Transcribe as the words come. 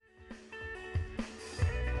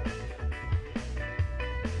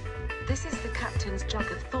This is the Captain's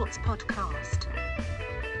Jug of Thoughts podcast.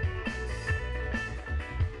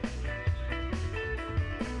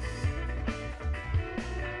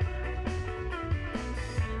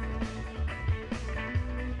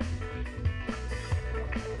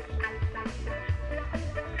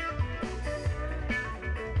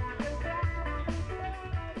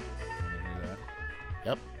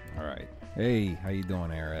 Yep. All right. Hey, how you doing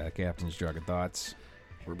there, Captain's Jug of Thoughts?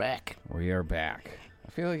 We're back. We are back. I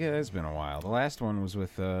feel like it has been a while. The last one was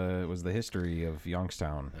with was the history of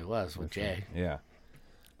Youngstown. It was with Jay. Yeah.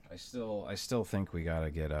 I still think we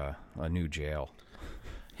gotta get a new jail.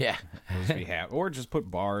 Yeah. Or just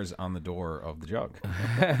put bars on the door of the jug.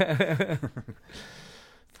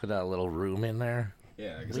 Put a little room in there.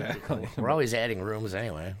 Yeah, exactly. We're always adding rooms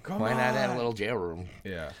anyway. Why not add a little jail room?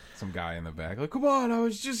 Yeah. Some guy in the back, like, come on, I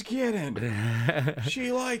was just kidding.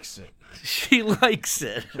 She likes it. She likes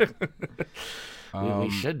it. We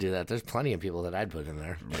should do that. There's plenty of people that I'd put in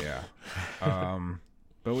there. Yeah.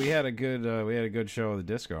 But we had a good show of the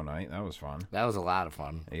disco night. That was fun. That was a lot of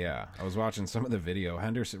fun. Yeah, I was watching some of the video.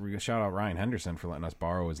 Henderson, shout out Ryan Henderson for letting us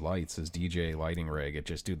borrow his lights, his DJ lighting rig. It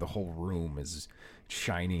just, dude, the whole room is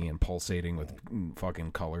shiny and pulsating with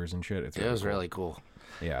fucking colors and shit. It was really cool.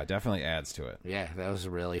 Yeah, it definitely adds to it. Yeah, that was a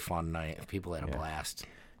really fun night. People had a blast.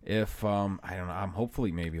 If I don't know, I'm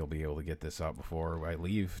hopefully maybe I'll be able to get this up before I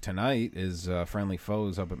leave tonight. Is Friendly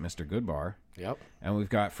Foes up at Mr. Goodbar? Yep. And we've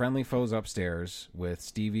got Friendly Foes upstairs with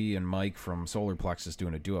Stevie and Mike from Solar Plexus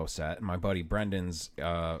doing a duo set, and my buddy Brendan's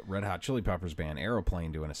Red Hot Chili Peppers band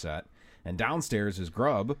Aeroplane doing a set. And downstairs is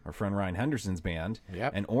Grub, our friend Ryan Henderson's band,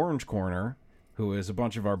 and Orange Corner, who is a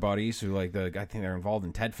bunch of our buddies who I think they're involved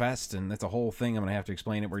in Ted Fest, and that's a whole thing. I'm going to have to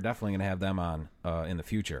explain it. We're definitely going to have them on in the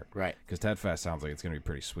future. Right. Because Ted Fest sounds like it's going to be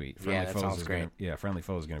pretty sweet. That sounds great. Friendly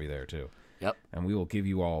Foes is going to be there, too. Yep. And we will give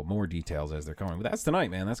you all more details as they're coming. But that's tonight,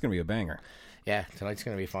 man. That's going to be a banger. Yeah, tonight's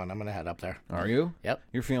going to be fun. I'm going to head up there. Are you? Yep.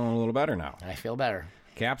 You're feeling a little better now. I feel better.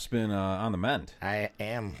 Cap's been on the mend. I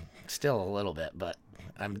am still a little bit, but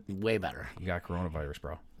I'm way better. You got coronavirus,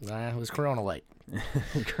 bro. It was Corona Light.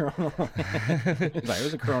 Corona. It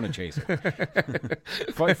was a Corona chaser.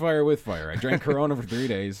 Fight fire with fire. I drank Corona for 3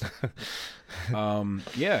 days.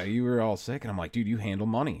 Yeah, you were all sick, and I'm like, dude, you handle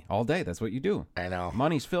money all day. That's what you do. I know.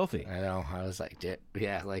 Money's filthy. I know. I was like, dude,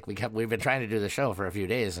 yeah, like we've been trying to do the show for a few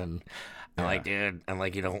days, and I'm like, dude, I'm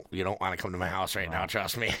like, you don't want to come to my house right now.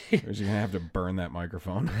 Trust me. You're gonna have to burn that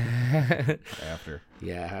microphone after.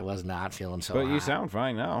 Yeah, I was not feeling so. But hot. you sound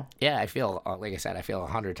fine now. Yeah, I feel like I said, I feel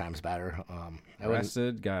 100 times better.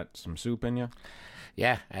 Rested, got some soup in you.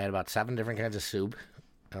 Yeah, I had about 7 different kinds of soup.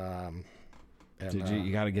 Did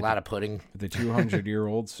you got to get a lot of pudding? The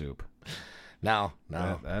 200-year-old soup. No.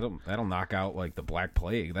 That'll knock out like the Black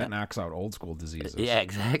Plague. That knocks out old school diseases. Yeah,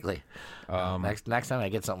 exactly. Next time I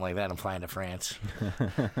get something like that, I'm flying to France.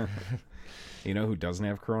 You know who doesn't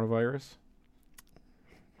have coronavirus?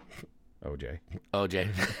 OJ.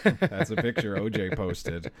 That's a picture OJ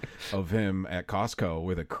posted of him at Costco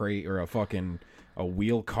with a crate or a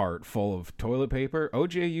wheel cart full of toilet paper.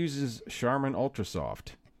 OJ uses Charmin Ultra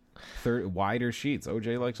Soft. Wider sheets.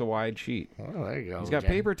 OJ likes a wide sheet. Oh, there you go. He's got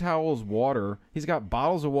paper towels, water. He's got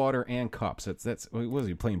bottles of water and cups. That's what is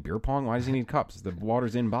he playing beer pong? Why does he need cups? The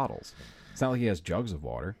water's in bottles. It's not like he has jugs of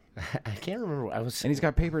water. I can't remember. And he's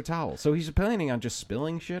got paper towels. So he's planning on just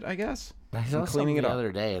spilling shit, I guess. I saw cleaning it the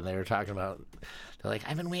other day, and they were talking about. They're like,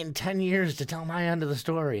 I've been waiting 10 years to tell my end of the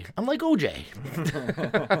story. I'm like OJ.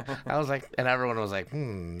 I was like, and everyone was like,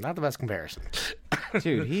 not the best comparison.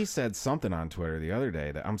 Dude, he said something on Twitter the other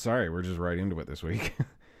day that, I'm sorry, we're just right into it this week.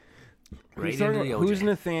 Who's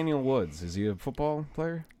Nathaniel Woods? Is he a football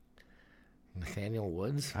player? Nathaniel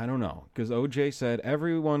Woods? I don't know. Because OJ said,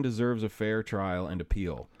 everyone deserves a fair trial and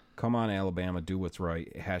appeal. Come on, Alabama, do what's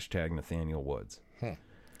right. Hashtag Nathaniel Woods.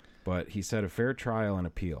 But he said a fair trial and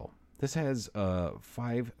appeal. This has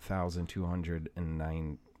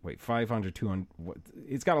 5,209. Wait, 500,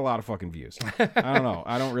 it's got a lot of fucking views. I don't know.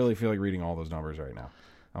 I don't really feel like reading all those numbers right now.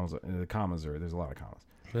 The commas there's a lot of commas.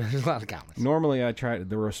 There's a lot of commas. Normally,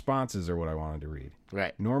 the responses are what I wanted to read.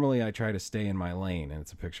 Right. Normally, I try to stay in my lane, and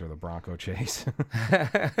it's a picture of the Bronco chase.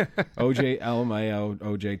 OJ LMAO,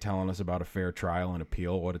 OJ telling us about a fair trial and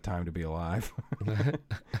appeal. What a time to be alive. He was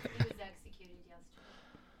executed yesterday.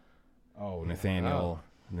 Oh, Nathaniel,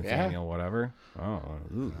 whatever. Oh,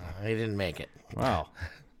 ooh. He didn't make it. Wow.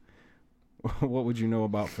 What would you know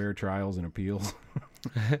about fair trials and appeals?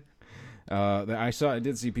 I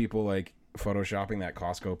did see people like photoshopping that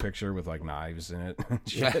Costco picture with like knives in it.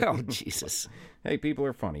 Oh, Jesus. Hey, people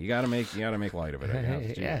are funny. You gotta make light of it, I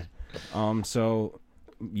guess. Yeah. So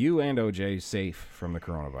you and OJ safe from the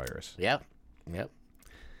coronavirus. Yep.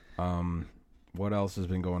 What else has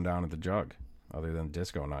been going down at the Jug other than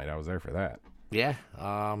disco night? I was there for that. Yeah,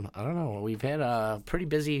 I don't know. We've had a pretty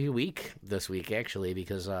busy week this week, actually,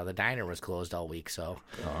 because the diner was closed all week. So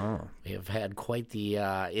we have had quite the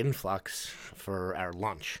influx for our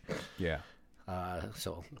lunch. Yeah.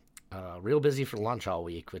 So real busy for lunch all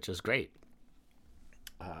week, which is great.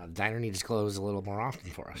 Diner needs to close a little more often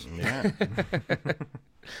for us. Yeah.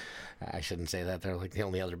 I shouldn't say that. They're like the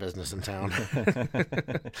only other business in town.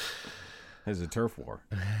 This is a turf war.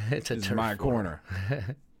 It's a This is turf my war. corner.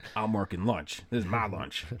 I'm working lunch. This is my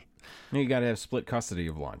lunch. You got to have split custody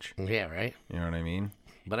of lunch. Yeah, right. You know what I mean?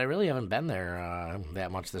 But I really haven't been there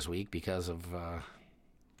that much this week because of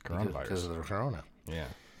Coronavirus. because of the corona. Yeah.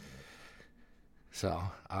 So,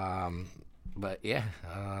 but yeah,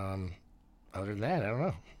 other than that, I don't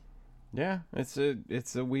know. Yeah, it's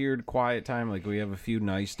a weird, quiet time. Like, we have a few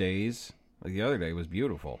nice days. Like, the other day was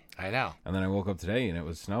beautiful. I know. And then I woke up today and it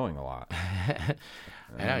was snowing a lot.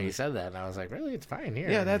 I know, you said that, and I was like, really? It's fine here.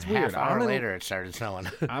 Yeah, that's weird. Half hour I'm in- later, it started snowing.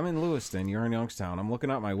 I'm in Lewiston. You're in Youngstown. I'm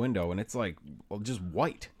looking out my window and it's like, well, just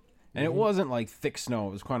white. And it wasn't like thick snow.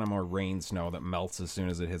 It was kind of more rain snow that melts as soon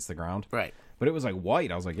as it hits the ground. Right. But it was like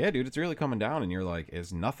white. I was like, yeah, dude, it's really coming down. And you're like,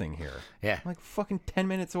 it's nothing here. Yeah. I'm like, fucking 10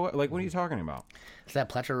 minutes away. Like, what are you talking about? It's that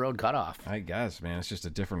Pletcher Road cutoff. I guess, man. It's just a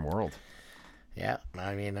different world. Yeah,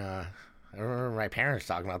 I mean, I remember my parents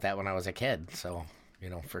talking about that when I was a kid. So,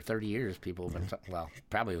 for 30 years, people have been, well,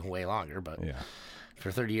 probably way longer, but Yeah. for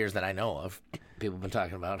 30 years that I know of, people have been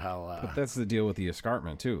talking about how, But that's the deal with the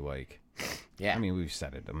escarpment, too. Like, yeah. I mean, we've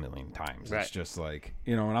said it a million times. Right. It's just like,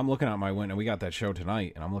 when I'm looking out my window, we got that show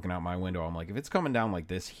tonight, and I'm looking out my window, I'm like, if it's coming down like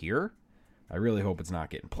this here, I really hope it's not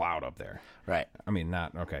getting plowed up there. Right. I mean,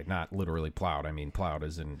 not literally plowed. I mean, plowed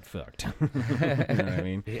as in fucked. You know what I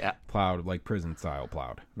mean? Yeah. Plowed, like prison style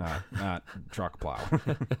plowed, not truck plow.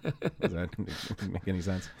 Does that make any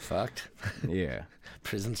sense? Fucked. Yeah.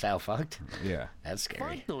 Prison style fucked. Yeah. That's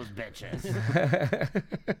scary. Those bitches.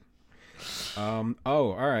 Oh,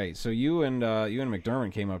 all right. So you and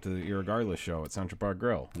McDermott came up to the Irregardless show at Central Park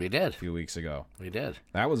Grill We did. a few weeks ago. We did.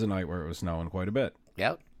 That was a night where it was snowing quite a bit.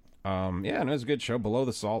 Yep. Yeah, and it was a good show. Below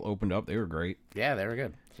the Salt opened up. They were great. Yeah, they were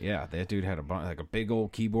good. Yeah, that dude had a big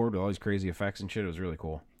old keyboard with all these crazy effects and shit. It was really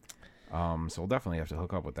cool. So we'll definitely have to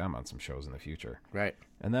hook up with them on some shows in the future. Right.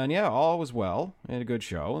 And then, yeah, all was well. We had a good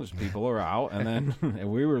show. There's people are out. And then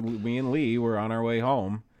me and Lee were on our way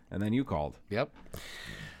home. And then you called. Yep.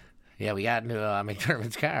 Yeah, we got into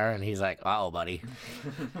McDermott's car, and he's like, "Uh-oh, buddy."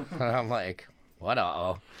 And I'm like, "What,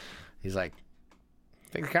 uh-oh?" He's like, "I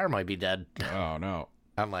think the car might be dead." Oh, no.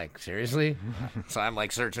 I'm like, "Seriously?" So I'm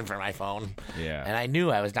like searching for my phone. Yeah. And I knew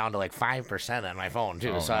I was down to like 5% on my phone,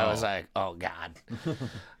 too. Oh, so I no. was like, "Oh, God."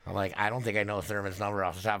 I'm like, I don't think I know Thurman's number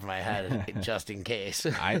off the top of my head, just in case.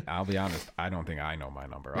 I'll be honest. I don't think I know my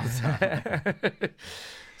number off the top.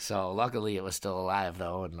 So luckily it was still alive,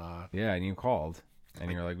 though. And Yeah, and you called. And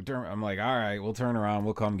you're like, I'm like, all right, we'll turn around.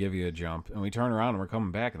 We'll come give you a jump. And we turn around and we're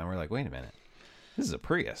coming back. And then we're like, wait a minute. This is a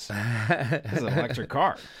Prius. This is an electric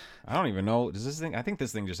car. I don't even know. Does this thing? I think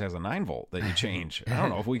this thing just has a 9-volt that you change. I don't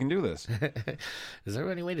know if we can do this. is there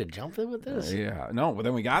any way to jump it with this? Yeah. No, but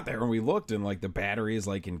then we got there and we looked and like the battery is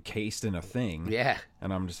like encased in a thing. Yeah.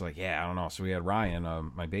 And I'm just like, yeah, I don't know. So we had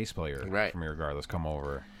Ryan, my bass player Right. from Irregardless, come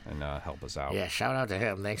over and help us out. Yeah, shout out to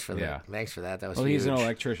him. Thanks for that. Yeah. Thanks for that. That was Well, huge. he's an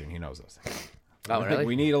electrician. He knows those things. Oh, really?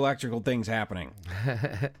 We need electrical things happening.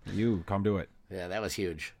 You come do it. Yeah, that was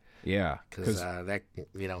huge. Yeah. Because that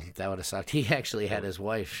would have sucked. He actually had his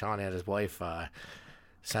wife, Sean had his wife,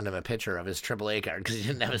 send him a picture of his AAA card because he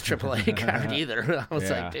didn't have his AAA card either. I was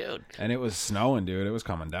Yeah. like, dude. And it was snowing, dude. It was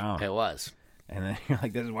coming down. It was. And then you're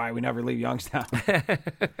like, this is why we never leave Youngstown.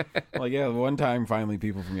 Like, yeah, one time finally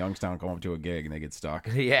people from Youngstown come up to a gig and they get stuck.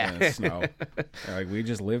 Yeah. In the snow. They're like, we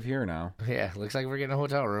just live here now. Yeah, looks like we're getting a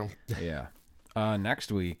hotel room. Yeah.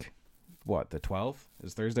 Next week, what, the 12th?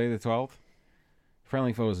 Is Thursday the 12th?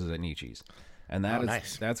 Friendly Foes is at Nietzsche's. And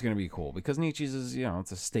nice. that's going to be cool because Nietzsche's is,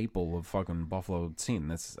 it's a staple of fucking Buffalo scene.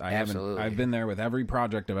 Absolutely. I've been there with every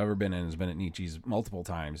project I've ever been in has been at Nietzsche's multiple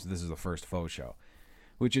times. This is the first Faux show,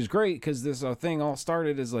 which is great because this thing all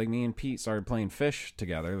started as like me and Pete started playing Fish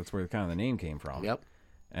together. That's where kind of the name came from. Yep.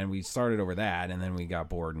 And we started over that, and then we got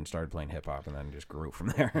bored and started playing hip hop, and then just grew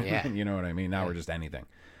from there. Yeah. You know what I mean? Now we're just anything.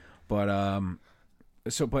 But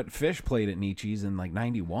but Fish played at Nietzsche's in like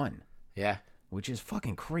 '91, Yeah. which is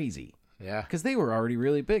fucking crazy. Yeah. Because they were already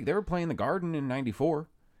really big. They were playing the Garden in '94.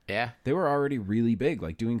 Yeah. They were already really big,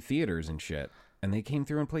 like doing theaters and shit. And they came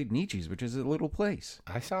through and played Nietzsche's, which is a little place.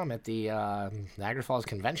 I saw him at the Niagara Falls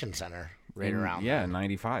Convention Center around. Yeah,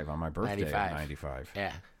 '95 on my birthday. 95. '95.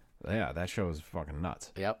 Yeah. Yeah, that show is fucking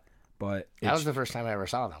nuts. Yep. But That was the first time I ever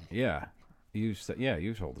saw them. yeah. You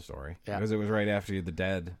told the story. Yeah. Because it was right after the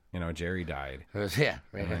dead, Jerry died. It was, yeah,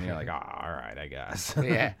 right. And then you're like, oh, all right, I guess.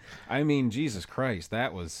 Yeah. I mean, Jesus Christ,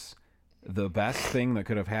 that was the best thing that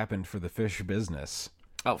could have happened for the fish business.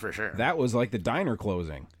 Oh, for sure. That was like the diner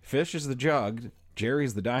closing. Fish is the jug,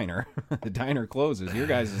 Jerry's the diner. The diner closes. Your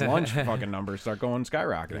guys' lunch fucking numbers start going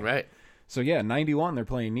skyrocketing. Right. So yeah, 91 they're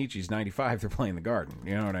playing Nietzsche's, 95 they're playing the Garden.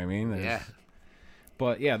 You know what I mean? Yeah.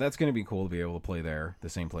 But yeah, that's going to be cool to be able to play there, the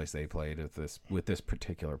same place they played with this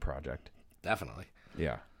particular project. Definitely.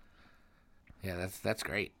 Yeah. Yeah, that's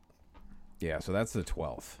great. Yeah, so that's the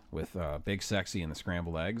 12th with Big Sexy and the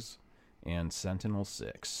Scrambled Eggs and Sentinel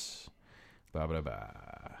 6. You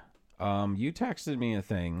texted me a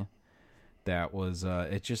thing that was,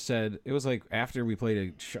 it just said, it was like after we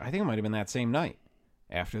played I think it might have been that same night,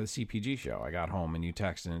 after the CPG show. I got home and you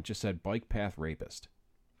texted and it just said Bike Path Rapist.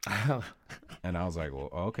 And I was like, well,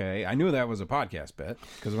 okay. I knew that was a podcast bit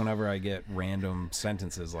because whenever I get random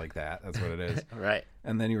sentences like that, that's what it is. Right.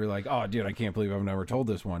 And then you were like, oh, dude, I can't believe I've never told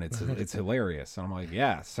this one. It's hilarious. And I'm like,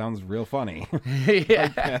 yeah, sounds real funny. Yeah.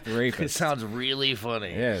 Path Rapist. It sounds really funny.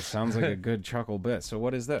 Yeah, it sounds like a good chuckle bit. So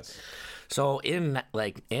what is this? So in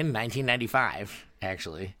 1995,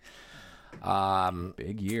 actually,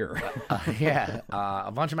 Big year. yeah,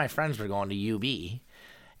 a bunch of my friends were going to UB,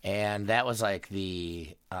 and that was like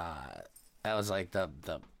the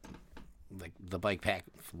bike pack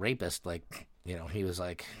rapist. Like, he was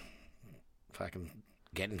like fucking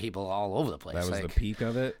getting people all over the place. That was like, the peak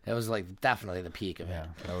of it. That was like definitely the peak of Yeah,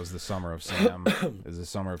 it. that was the Summer of Sam. It was the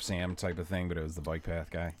Summer of Sam type of thing, but it was the bike path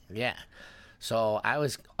guy. Yeah. So I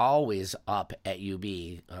was always up at UB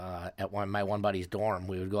at my one buddy's dorm.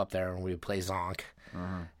 We would go up there and we would play Zonk.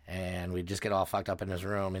 And we'd just get all fucked up in his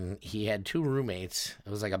room. And he had two roommates. It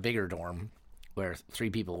was like a bigger dorm where 3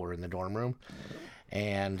 people were in the dorm room.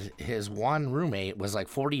 And his one roommate was like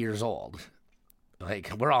 40 years old.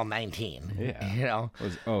 Like, we're all 19. Yeah.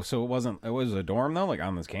 So it was a dorm, though? Like,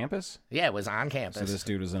 on this campus? Yeah, it was on campus. So this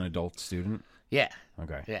dude was an adult student? Yeah.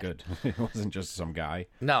 Okay, Yeah. good. It wasn't just some guy.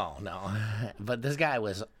 No. But this guy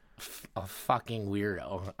was a fucking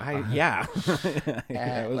weirdo. Yeah.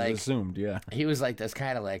 It was like- assumed, yeah. He was like this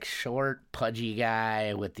kind of like short, pudgy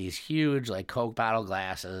guy with these huge like Coke bottle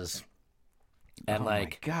glasses. And oh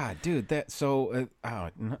like, my God, dude, that so.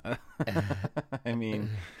 I mean,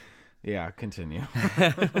 yeah. Continue.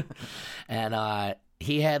 and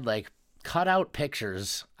he had like cut out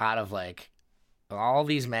pictures out of like all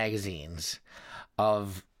these magazines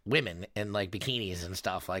of women in like bikinis and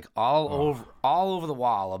stuff, like all over the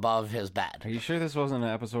wall above his Are bed. you sure this wasn't an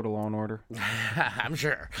episode of Law and Order? I'm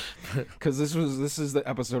sure. Because this is the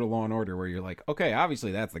episode of Law and Order where you're like, okay,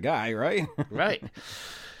 obviously that's the guy, right? Right.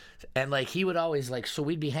 And like he would always like, so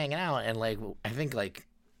we'd be hanging out and like I think like,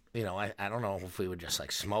 I don't know if we would just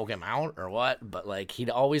like smoke him out or what, but like he'd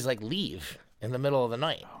always like leave in the middle of the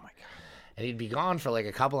night. Oh my God. And he'd be gone for like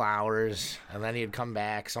a couple hours and then he'd come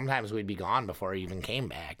back. Sometimes we'd be gone before he even came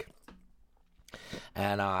back.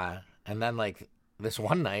 And then like this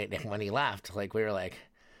one night when he left, like we were like,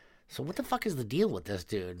 so what the fuck is the deal with this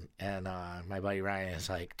dude? And my buddy Ryan is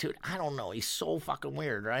like, dude, I don't know. He's so fucking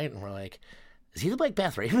weird, right? And we're like, is he the bike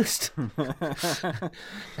path rapist?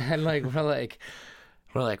 And like we're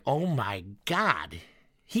like, oh my God,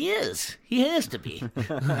 he is. He has to be.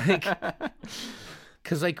 Like,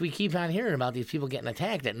 because like we keep on hearing about these people getting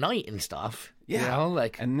attacked at night and stuff. Yeah.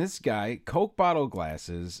 Like, And this guy, Coke bottle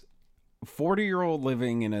glasses, 40-year-old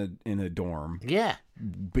living in a dorm, yeah,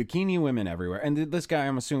 bikini women everywhere, and this guy,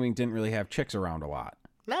 I'm assuming, didn't really have chicks around a lot.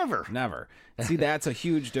 never. Never. See, that's a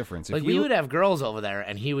huge difference. If Like we would have girls over there,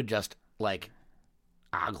 and he would just like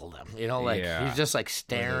ogle them. Like Yeah. he's just like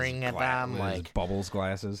staring at them. with his Like bubbles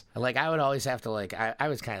glasses. I would always have to like I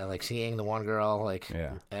was kind of like seeing the one girl like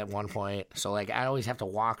Yeah. at one point. So like I always have to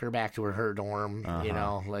walk her back to her dorm.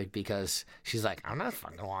 Like because she's like, I'm not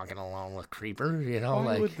fucking walking alone with creeper.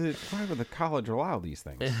 Why would the college allow these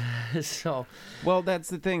things? So Well, that's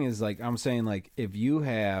the thing is, like, I'm saying, like, if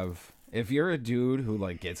you're a dude who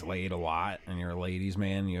like gets laid a lot and you're a ladies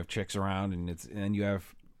man and you have chicks around and you have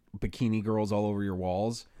bikini girls all over your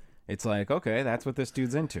walls, it's like, okay, that's what this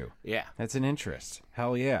dude's into. yeah, That's an interest.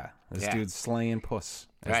 Hell yeah. This Yeah. dude's slaying puss,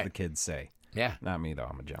 as Right. the kids say. yeah. Not me, though.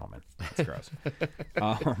 I'm a gentleman. That's gross.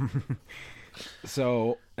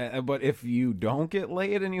 But if you don't get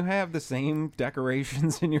laid and you have the same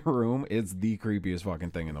decorations in your room, it's the creepiest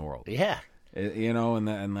fucking thing in the world. Yeah. And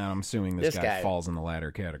I'm assuming this This guy guy- falls in the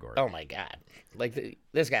latter category. Oh my God. Like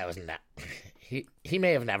this guy was not. He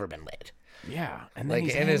may have never been laid. Yeah. And then Like,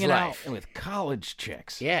 he's in his hanging out life. with college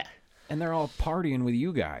chicks. Yeah. And they're all partying with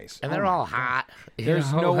you guys. And they're all hot.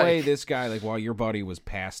 There's no way this guy, like, while your buddy was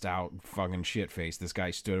passed out, fucking shit-faced, this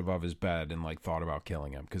guy stood above his bed and, like, thought about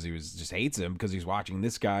killing him because he was just hates him because he's watching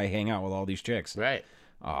this guy hang out with all these chicks. Right.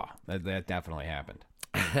 Oh, that definitely happened.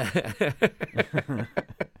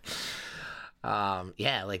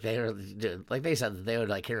 Yeah, like they said that they would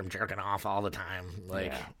like hear him jerking off all the time.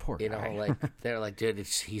 Like, Yeah, poor you guy. know, like they're like, dude,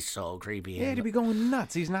 he's so creepy. Yeah, he'd be going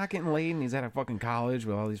nuts. He's not getting laid, and he's at a fucking college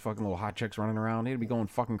with all these fucking little hot chicks running around. He'd be going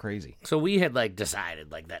fucking crazy. So we had like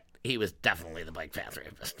decided like that he was definitely the bike path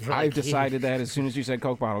rapist. Like, I've decided that as soon as you said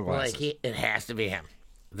Coke bottle glasses. like it has to be him.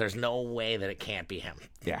 There's no way that it can't be him.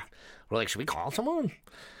 Yeah. We're like, should we call someone?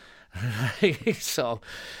 So,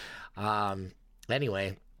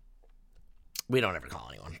 anyway, we don't ever call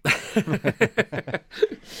anyone.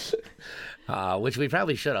 Which we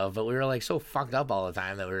probably should have, but we were like so fucked up all the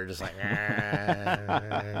time that we were just like,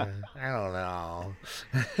 I don't know.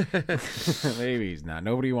 Maybe he's not.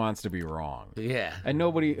 Nobody wants to be wrong. Yeah. And no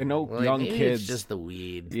Like, young maybe kids. It's just the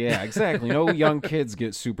weed. Yeah, exactly. No young kids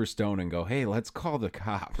get super stoned and go, hey, let's call the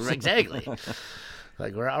cops. Exactly.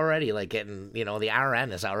 Like, we're already, like, getting, you know, the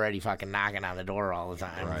RN is already fucking knocking on the door all the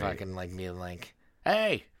time. Right. Fucking, like, being like,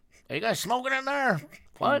 hey, are you guys smoking in there?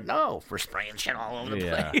 What? No. We're spraying shit all over the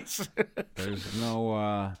Yeah. place. There's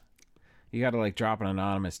no, you got to, like, drop an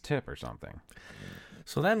anonymous tip or something.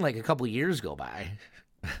 So then, like, a couple years go by,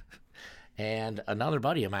 and another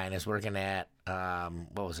buddy of mine is working at,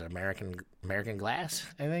 what was it, American Glass,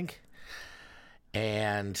 I think?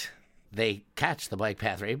 And they catch the bike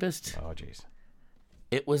path rapist. Oh, jeez.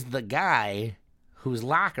 It was the guy whose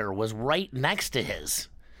locker was right next to his.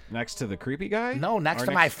 Next to the creepy guy? No, next Or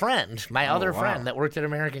to my friend, my other wow. friend that worked at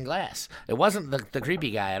American Glass. It wasn't the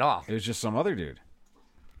creepy guy at all. It was just some other dude.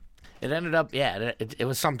 It ended up, yeah, it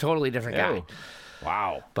was some totally different guy. Ew.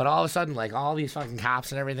 Wow. But all of a sudden, like, all these fucking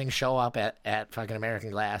cops and everything show up at fucking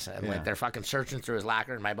American Glass, and, Yeah. like, they're fucking searching through his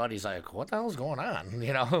locker, and my buddy's like, what the hell's going on,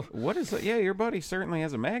 you know? What is it? Yeah, your buddy certainly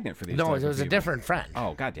has a magnet for these No, type it of was a people. different friend.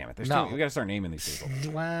 Oh, God damn it. There's No. we got to start naming these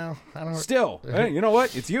people. Well, I don't... Still, hey, you know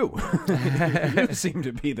what? It's you. You seem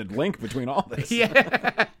to be the link between all this.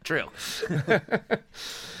 Yeah, true.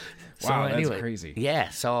 Wow, that's anyway, crazy. Yeah,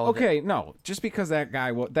 so... Okay, no, just because that guy,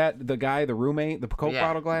 the roommate, the Coke Yeah.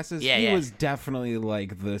 bottle glasses, Yeah, he yeah. was definitely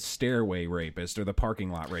like the stairway rapist or the parking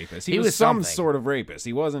lot rapist. He He was was some something. sort of rapist.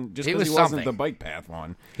 He wasn't just He because he was wasn't something. the bike path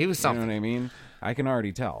one. He was You something. know what I mean? I can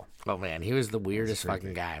already tell. Oh, man, he was the weirdest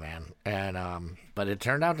fucking guy, man. And, but it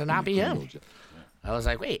turned out to not be him. I was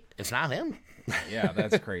like, wait, it's not him? Yeah,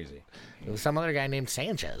 that's crazy. It was some other guy named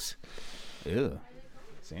Sanchez. Ew.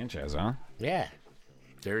 Sanchez, huh? Yeah.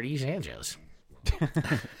 Dirty Sanchez.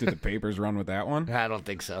 Did the papers run with that one? I don't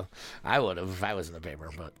think so. I would have if I was in the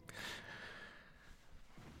paper, but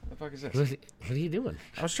What the fuck is this? what are you doing?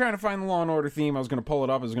 I was trying to find the Law and Order theme. I was going to pull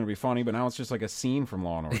it up. It was going to be funny, but now it's just like a scene from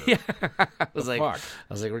Law and Order. Yeah. I was like, fuck?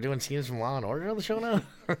 we're doing scenes from Law and Order on the show now.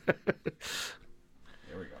 There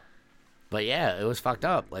we go. But yeah, it was fucked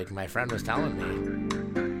up. Like my friend was telling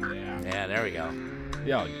me. Yeah, there we go.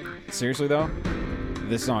 Yo, seriously though,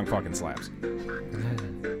 this song fucking slaps.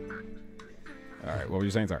 All right, what were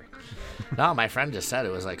you saying? Sorry. No, my friend just said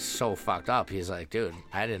it was like so fucked up. He's like, dude,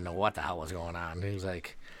 I didn't know what the hell was going on. He was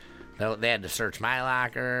like, they had to search my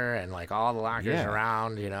locker and like all the lockers Yeah.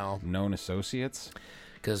 around, you know, Known associates.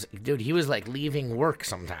 because dude, he was like leaving work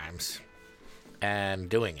sometimes and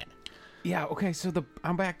doing it. Yeah. Okay. So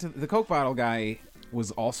I'm back to the Coke bottle guy was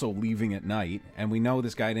also leaving at night, and we know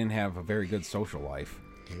this guy didn't have a very good social life.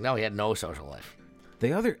 No, he had no social life.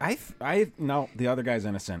 The other, no, the other guy's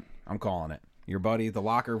innocent. I'm calling it. Your buddy, the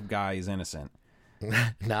locker guy, is innocent.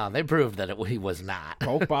 No, they proved that he was not.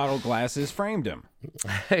 Coke bottle glasses framed him.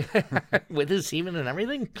 With his semen and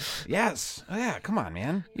everything? Yes. Oh, yeah. Come on,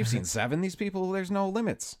 man. You've seen Seven. These people. There's no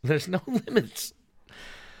limits. There's no limits.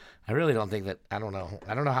 I really don't think that, I don't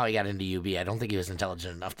know how he got into UB. I don't think he was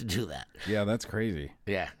intelligent enough to do that. Yeah, that's crazy.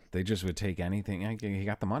 Yeah, They just would take anything. He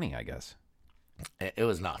got the money, I guess. it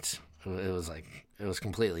was nuts. It was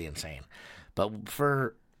completely insane. But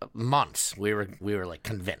for months, we were like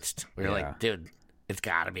convinced. We were Yeah. like, dude, it's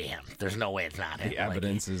got to be him. There's no way it's not him. The Like,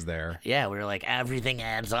 evidence is there. yeah, we were like, everything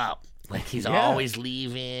adds up. Like he's Yeah. always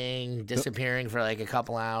leaving, disappearing for like a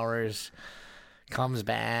couple hours. Comes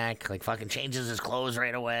back, like fucking changes his clothes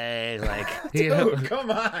right away. Like, you know, Dude,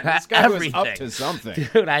 come on. This guy was up Everything. to something.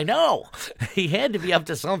 dude, I know. He had to be up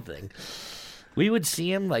to something. We would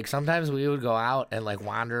see him, like, sometimes we would go out and, like,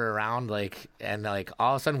 wander around, like, and, like,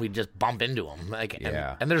 all of a sudden we'd just bump into him. Like,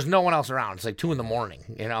 Yeah. and there's no one else around. It's like 2 a.m,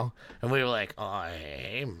 you know? And we were like, oh,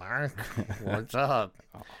 hey, Mark, what's up?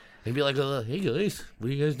 He'd be like, hey guys,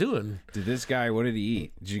 what are you guys doing? Did this guy, what did he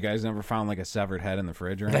eat? Did you guys never found like a severed head in the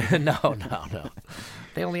fridge or anything? No.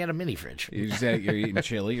 They only had a mini fridge. You just had, you're eating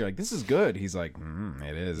chili. You're like, this is good. He's like,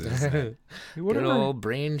 it is, isn't it? Good Whatever. old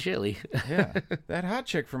brain chili. Yeah. That hot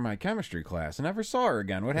chick from my chemistry class. I never saw her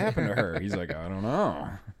again. What happened to her? He's like, I don't know.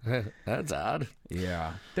 That's odd.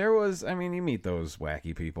 Yeah. There was, I mean, you meet those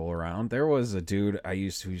wacky people around. There was a dude who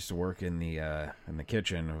used to work in the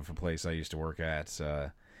kitchen of a place I used to work at.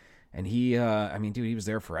 And he, I mean, dude, he was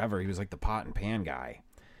there forever. He was like the pot and pan guy.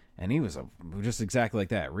 And he was just exactly like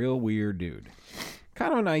that. Real weird dude.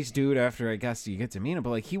 Kind of a nice dude after, I guess, you get to meet him.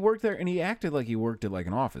 But, like, he worked there, and he acted like he worked at, like,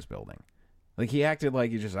 an office building. Like, he acted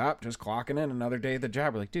like he just clocking in another day at the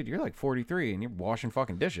job. We're like, dude, you're, like, 43, and you're washing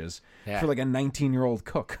fucking dishes for, like, a 19-year-old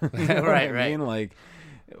cook. You know what I mean? Like,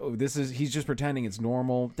 he's just pretending it's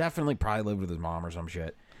normal. Definitely probably lived with his mom or some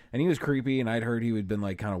shit. And he was creepy, and I'd heard he had been,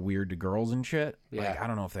 like, kind of weird to girls and shit. Yeah. Like, I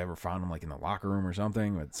don't know if they ever found him, like, in the locker room or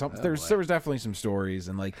something. But there was definitely some stories.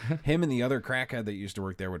 And, like, him and the other crackhead that used to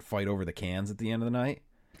work there would fight over the cans at the end of the night.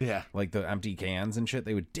 Yeah. Like, the empty cans and shit.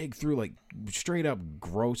 They would dig through, like, straight-up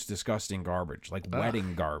gross, disgusting garbage. Like,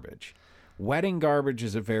 wedding garbage. Wedding garbage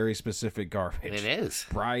is a very specific garbage. It is.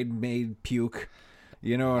 Bridemaid puke.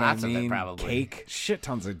 You know what Lots I of it, mean? probably. Cake, shit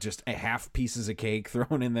tons of just half pieces of cake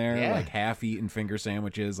thrown in there, Yeah. like half-eaten finger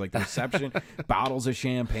sandwiches, like the reception, bottles of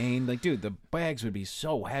champagne. Like, dude, the bags would be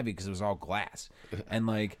so heavy because it was all glass, and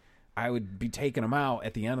like I would be taking them out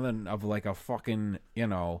at the end of like a fucking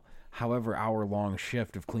however hour-long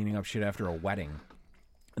shift of cleaning up shit after a wedding.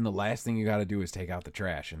 And the last thing you got to do is take out the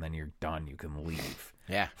trash, and then you're done. You can leave.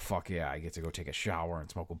 Yeah. Fuck yeah, I get to go take a shower and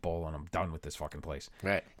smoke a bowl, and I'm done with this fucking place.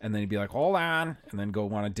 Right. And then he'd be like, hold on, and then go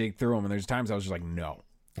want to dig through them. And there's times I was just like, nope,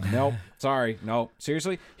 sorry, no,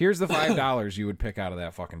 seriously, here's the $5 you would pick out of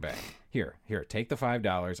that fucking bag. Here, take the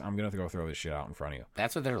 $5. I'm going to go throw this shit out in front of you.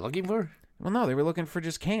 That's what they're looking for? Well, no, they were looking for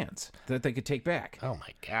just cans that they could take back. Oh,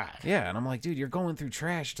 my God. Yeah, and I'm like, dude, you're going through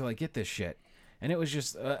trash to like get this shit. And it was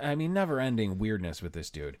just, never-ending weirdness with this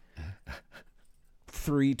dude.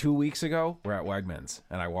 2 weeks ago, we're at Wegmans,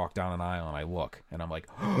 and I walk down an aisle, and I look, and I'm like,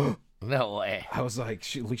 No way. I was like,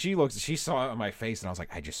 she saw it on my face, and I was like,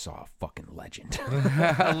 I just saw a fucking legend.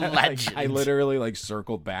 Legend. I literally, like,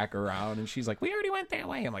 circled back around, and she's like, we already went that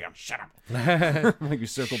way. I'm like, shut up. Like, you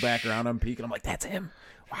circle back around, I'm peeking, I'm like, that's him.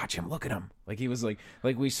 Watch him, look at him. Like, he was like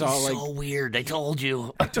we saw, He's like... so weird, I told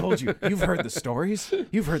you. I told you. You've heard the stories.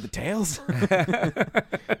 You've heard the tales.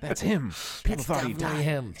 That's him. People thought he definitely died.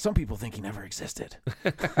 him. Some people think he never existed.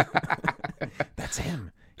 That's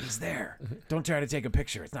him. He's there. Don't try to take a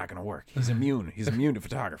picture. It's not going to work. He's immune. He's immune to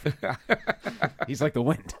photography. He's like the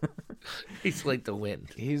wind. He's like the wind.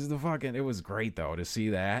 He's the fucking... It was great, though, to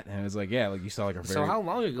see that. And it was like, yeah, like you saw like a very... So how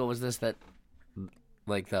long ago was this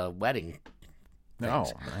like, the wedding? No,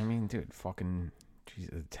 I mean, dude, fucking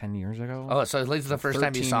 10 years ago? Oh, so at least the first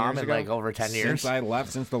time you 13 saw him years in, ago? like, over 10 years? Since I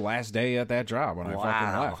left, since the last day at that job when I fucking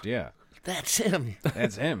Wow. left, yeah. That's him.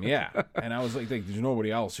 That's him, yeah. And I was like, there's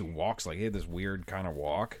nobody else who walks like he had this weird kind of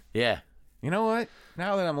walk. Yeah. You know what?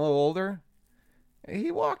 Now that I'm a little older,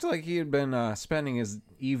 he walked like he had been spending his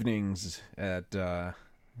evenings at,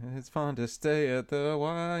 it's fun to stay at the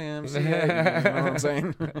YMCA. You know what I'm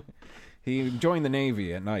saying? He joined the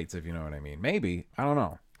Navy at nights, if you know what I mean. Maybe. I don't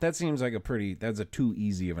know. That seems like that's a too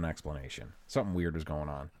easy of an explanation. Something weird was going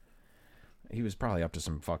on. He was probably up to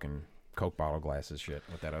some fucking Coke bottle glasses shit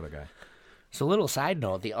with that other guy. So, little side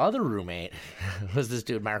note, the other roommate was this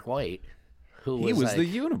dude, Mark White, who was, He was like,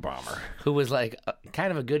 the Unabomber. who was like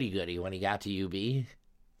kind of a goody-goody when he got to UB.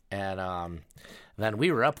 And then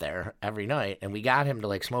we were up there every night, and we got him to,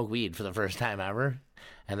 like, smoke weed for the first time ever.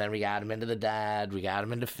 And then we got him into the Dead, we got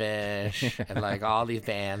him into Fish, and, like, all these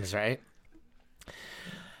bands, right?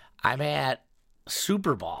 I'm at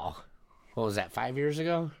Super Bowl. What was that, 5 years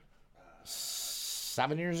ago?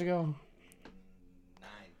 7 years ago? 9.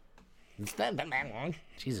 It's not been that long.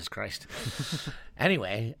 Jesus Christ.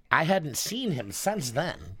 Anyway, I hadn't seen him since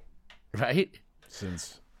then, right?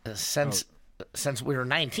 Since We were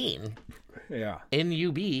 19 yeah. in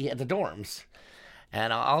UB at the dorms.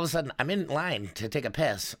 And all of a sudden, I'm in line to take a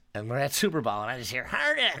piss, and we're at Super Bowl, and I just hear,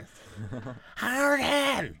 Harden!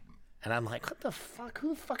 Harden! And I'm like, what the fuck?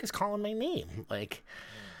 Who the fuck is calling my name? Like,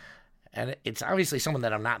 and it's obviously someone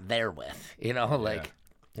that I'm not there with, you know? Like,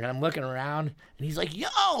 and I'm looking around, and he's like,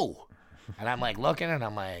 yo! And I'm like looking, and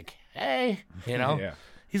I'm like, hey, you know? Yeah.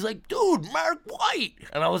 He's like, dude, Mark White!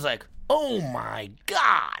 And I was like, oh my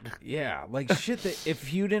God! Yeah, like shit that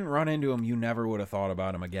if you didn't run into him, you never would have thought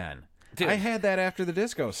about him again. Dude. I had that after the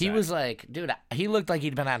disco set. He was like, dude, he looked like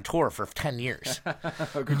he'd been on tour for 10 years.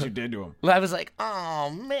 Look what you did to him. I was like, oh,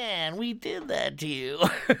 man, we did that to you.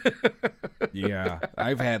 Yeah,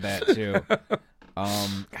 I've had that too.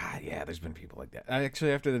 God, yeah, there's been people like that.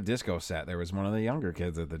 Actually, after the disco set, there was one of the younger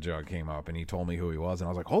kids at the Jug came up, and he told me who he was, and I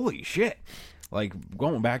was like, holy shit. Like,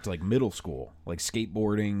 going back to, like, middle school, like,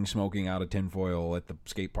 skateboarding, smoking out of tinfoil at the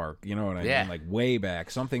skate park, you know what I Yeah. mean? Like, way back.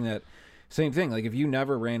 Something that, same thing, like, if you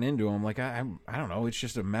never ran into him, like, I don't know, it's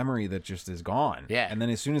just a memory that just is gone. Yeah. And then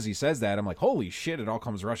as soon as he says that, I'm like, holy shit, it all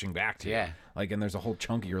comes rushing back to you. Yeah. Like, and there's a whole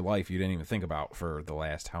chunk of your life you didn't even think about for the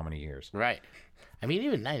last how many years. Right. I mean,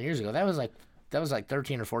 even 9 years ago, that was like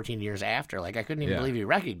 13 or 14 years after. Like, I couldn't even Yeah. believe he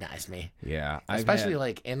recognized me. Yeah. Especially,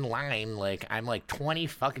 like, in line, like, I'm, like, 20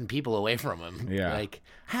 fucking people away from him. Yeah. Like,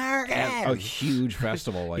 At Hargan! a huge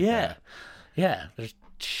festival like yeah. that. Yeah. There's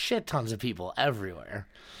shit tons of people everywhere.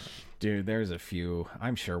 Dude, there's a few.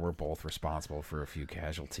 I'm sure we're both responsible for a few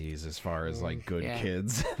casualties as far as like good Yeah.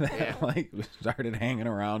 kids that like started hanging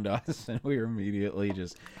around us, and we were immediately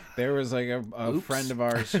just. There was like a friend of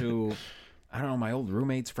ours who, I don't know, my old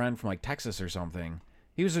roommate's friend from like Texas or something.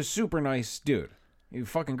 He was a super nice dude. He was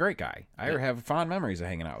a fucking great guy. I have fond memories of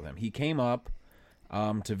hanging out with him. He came up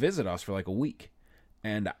to visit us for like a week.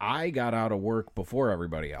 And I got out of work before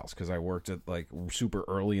everybody else because I worked at like super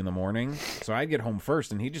early in the morning. So I'd get home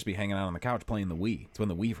first, and he'd just be hanging out on the couch playing the Wii. It's when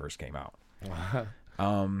the Wii first came out.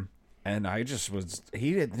 And I just was.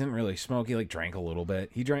 He didn't really smoke. He like drank a little bit.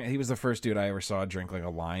 He was the first dude I ever saw drink like a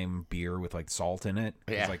lime beer with like salt in it.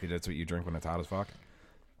 Yeah. It's like that's what you drink when it's hot as fuck.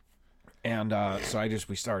 And so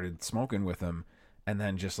we started smoking with him. And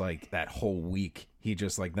then just like that whole week, he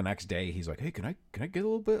just like the next day, he's like, "Hey, can I get a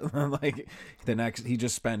little bit?" Like he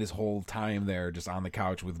just spent his whole time there just on the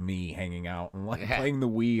couch with me, hanging out and like playing the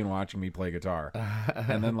Wii and watching me play guitar.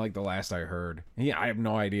 And then like the last I heard, I have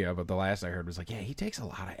no idea, but the last I heard was like, "Yeah, he takes a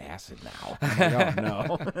lot of acid now." I'm like, oh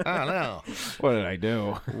no, I don't know. what did I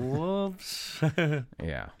do? Whoops.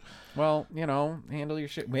 Yeah. Well, handle your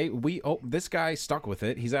shit. This guy stuck with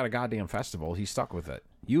it. He's at a goddamn festival. He stuck with it.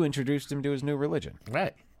 You introduced him to his new religion.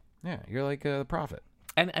 Right. Yeah, you're like the prophet.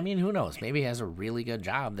 And I mean, who knows? Maybe he has a really good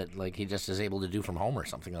job that like he just is able to do from home or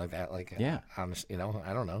something like that. Like, Yeah. honest, I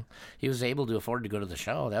don't know. He was able to afford to go to the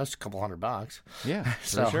show. That was a couple $100. Yeah, for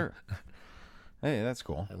So- sure. Hey, that's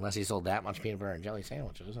cool. Unless he sold that much peanut butter and jelly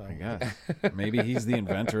sandwiches. I guess. Maybe he's the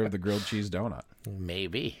inventor of the grilled cheese donut.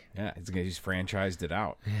 Maybe. Yeah, he's franchised it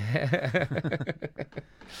out.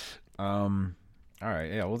 All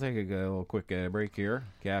right, yeah, we'll take a little quick break here.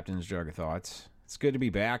 Captain's Jug of Thoughts. It's good to be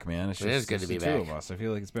back, man. It is good to be the two back. of us. I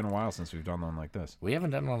feel like it's been a while since we've done one like this. We haven't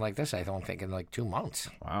done one like this, I don't think, in like 2 months.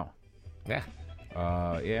 Wow. Yeah,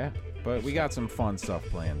 Yeah, but we got some fun stuff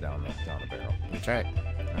planned down the barrel. that's right.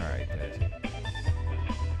 All right, guys.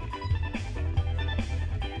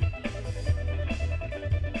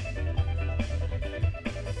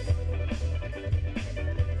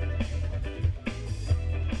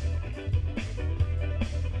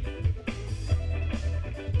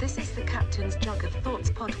 This is the Captain's Jug of Thoughts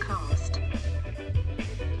podcast.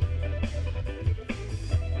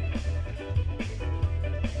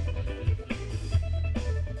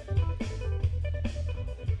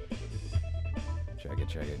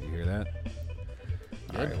 Check it. You hear that?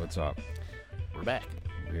 All right, what's up? We're back.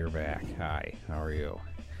 We're back. Hi, how are you?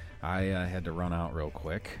 I had to run out real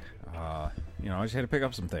quick. I just had to pick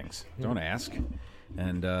up some things. Don't ask.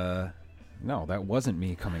 And no, that wasn't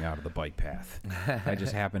me coming out of the bike path. I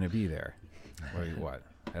just happened to be there. What?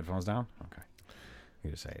 Headphones down? Okay.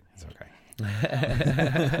 You just say it. It's okay.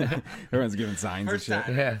 Everyone's giving signs and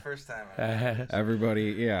shit. First time.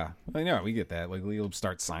 Everybody, yeah. Well, we get that. Like, Leo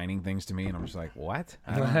starts signing things to me, and I'm just like, what?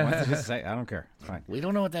 I don't know what to just say. I don't care. It's fine. We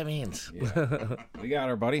don't know what that means. Yeah. We got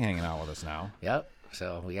our buddy hanging out with us now. Yep.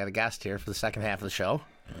 So we got a guest here for the second half of the show.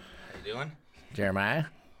 How you doing? Jeremiah,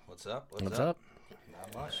 What's up? what's up?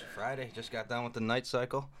 Not much. Friday. Just got done with the night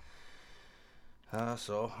cycle.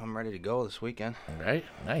 So I'm ready to go this weekend. All right.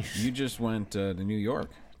 Nice. You just went to New York,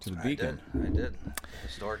 to the Beacon. I did.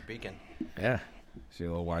 Historic Beacon. Yeah. See a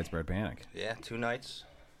little widespread panic. Yeah, 2 nights.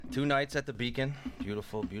 2 nights at the Beacon.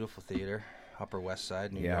 Beautiful, beautiful theater. Upper West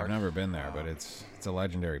Side, New Yeah, York. I've never been there, but it's a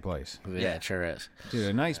legendary place. Yeah, it sure is. Dude,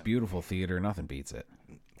 a nice, beautiful theater, nothing beats it.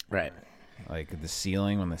 Right. Like the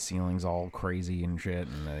ceiling, when the ceiling's all crazy and shit,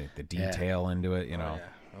 and the detail into it, Oh, yeah.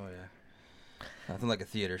 Oh, yeah. Nothing like a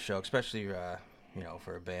theater show, especially,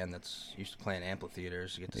 for a band that's used to playing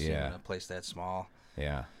amphitheaters. You get to see them in a place that small.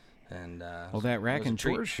 Yeah. And Well, that it Rack was a and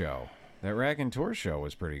treat. Tour show. That Rack and Tour show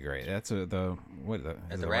was pretty great. That's At the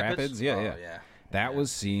the Rapids? Yeah, oh, yeah. yeah. That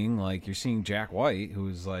was seeing, like, you're seeing Jack White,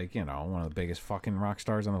 who's, like, you know, one of the biggest fucking rock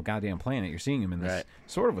stars on the goddamn planet. You're seeing him in this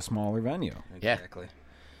sort of a smaller venue. Exactly.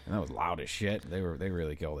 And that was loud as shit. They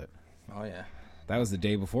really killed it. Oh, yeah. That was the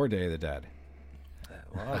day before Day of the Dead.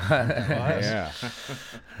 That was. Yeah.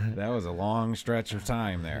 That was a long stretch of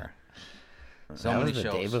time there. So that many was the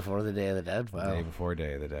shows. day before the Day of the Dead. Wow. Day before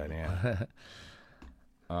Day of the Dead, yeah.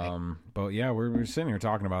 But yeah, we're sitting here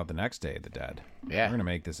talking about the next Day of the Dead. Yeah. We're gonna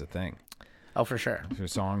make this a thing. Oh, for sure.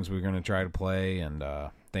 There's songs we're gonna try to play and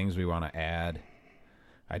things we want to add.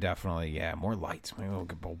 I definitely, more lights. Maybe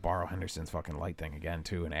we'll borrow Henderson's fucking light thing again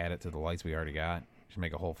too, and add it to the lights we already got. Just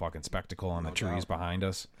make a whole fucking spectacle on the trees behind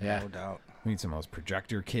us. Yeah. No doubt. We need some of those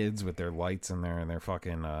projector kids with their lights and their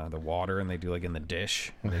fucking the water, and they do like in the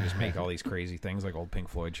dish. They just make all these crazy things like old Pink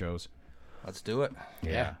Floyd shows. Let's do it.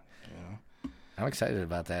 Yeah. I'm excited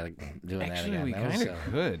about that. Doing Actually, that again. we That was, kind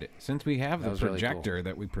of could, since we have the was really projector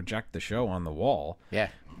that we project the show on the wall. Yeah.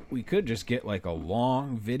 We could just get like a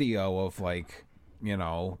long video of like, you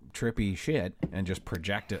know, trippy shit and just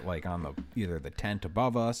project it like on the either the tent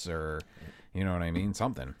above us or, you know what I mean,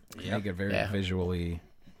 something. Make it very visually.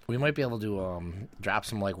 We might be able to drop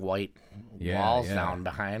some like white walls down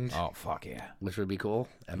behind. Oh fuck yeah! Which would be cool,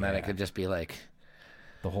 and then it could just be like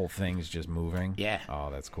the whole thing's just moving. Yeah. Oh,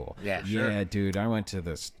 that's cool. Yeah, sure. Yeah, dude. I went to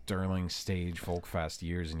the Sterling Stage Folk Fest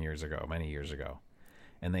years and years ago, many years ago.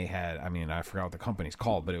 And they had, I mean, I forgot what the company's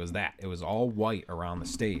called, but it was that. It was all white around the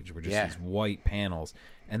stage. Were just these white panels.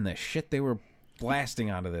 And the shit they were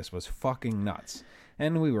blasting out of this was fucking nuts.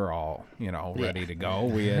 And we were all, you know, ready to go.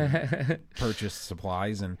 We had purchased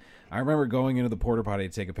supplies. And I remember going into the porta potty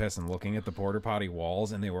to take a piss and looking at the porta potty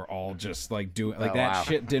walls, and they were all just like doing, like that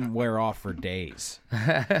shit didn't wear off for days.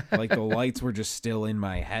 Like the lights were just still in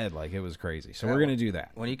my head. Like it was crazy. So we're going to do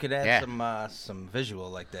that. When you could add some visual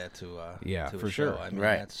like that to to for a sure. show. I mean,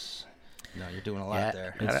 Right. that's, you're doing a lot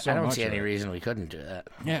there. It's I don't much see any of it. reason we couldn't do that.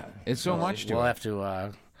 Yeah, it's so much to We'll it. have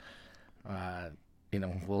to, you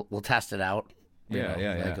know, we'll test it out. you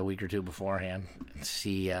know, like a week or two beforehand, and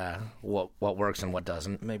see what works and what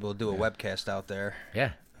doesn't. Maybe we'll do a webcast out there.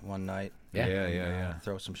 Yeah. One night. Yeah.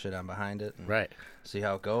 Throw some shit on behind it. And Right. See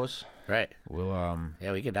how it goes. Right. We'll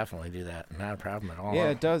Yeah, we could definitely do that. Not a problem at all. Yeah,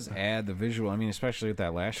 it does add the visual. I mean, especially with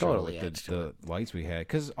that last Totally show adds with to the lights we had.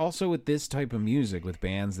 Because also with this type of music, with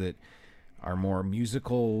bands that are more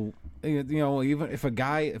musical, you know, even if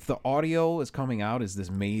the audio is coming out as this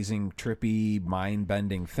amazing, trippy,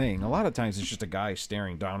 mind-bending thing, a lot of times it's just a guy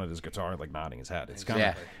staring down at his guitar, like nodding his head. It's kind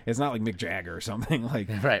of, it's not like Mick Jagger or something. Like,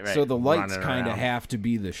 right. So the lights Running kind of around. have to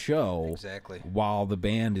be the show. Exactly. While the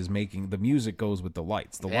band is making the music goes with the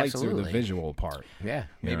lights. The lights are Absolutely. the visual part. Yeah.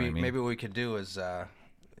 You know what I mean? Maybe what we could do is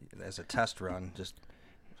as a test run, just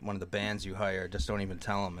one of the bands you hire, just don't even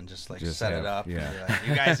tell them and just set it up. Yeah. Be like,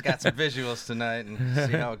 you guys got some visuals tonight and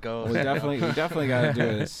see how it goes. We definitely got to do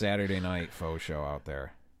a Saturday night faux show out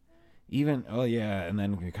there. Even and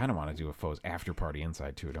then we kind of want to do a faux after party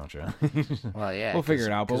inside too, don't you? Well, yeah. We'll figure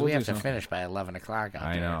it out, but we we'll have do to finish by 11 o'clock out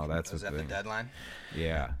I there. know that's Is that the deadline?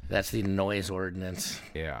 Yeah, That's the noise ordinance.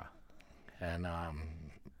 yeah. And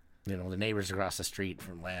you know, the neighbors across the street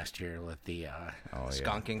from last year with the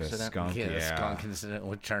skunk The incident? skunk, the skunk incident,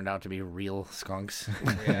 which turned out to be real skunks.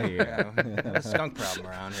 A skunk problem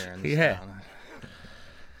around here in this town.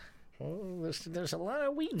 Oh, there's a lot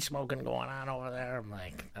of weed smoking going on over there. I'm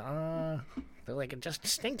like, they're like, it just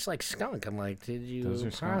stinks like skunk. I'm like, did you Those are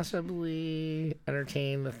skunks. possibly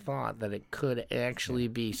entertain the thought that it could actually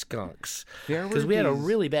be skunks? There were Because we had a these-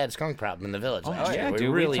 really bad skunk problem in the village last year. yeah, we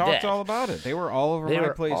dude. really we talked did. all about it. They were all over They my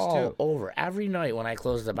were place all too. over. Every night when I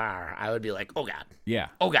closed the bar, I would be like, oh, God. Yeah,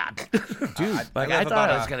 Oh, God. dude. Like, I I live thought about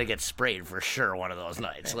I was a- going to get sprayed for sure one of those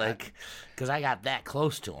nights. Like, because I got that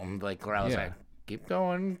close to them. Like, where I was Yeah. like, keep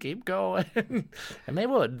going. And they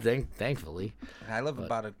would, thankfully. I live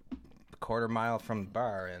about a quarter mile from the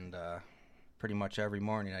bar, and pretty much every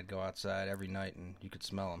morning I'd go outside every night, and you could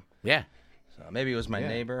smell them. Yeah. So maybe it was my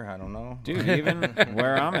neighbor. I don't know. Dude, even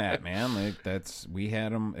where I'm at, man, like we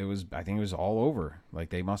had them. I think it was all over. Like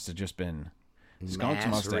they must have just been. Skunks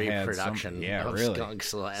Mass must have had reproduction some. Yeah, of really.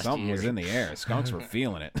 skunks last Something year. was in the air. Skunks were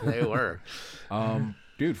feeling it. They were.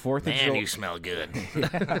 Dude, 4th of Man, July. you smell good.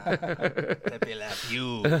 Pepe Le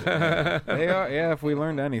Pew. They are, yeah, if we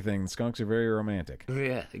learned anything, skunks are very romantic.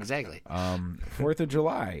 Yeah, exactly. 4th of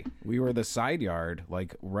July, we were the side yard,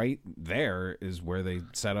 like right there is where they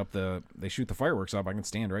set up they shoot the fireworks up. I can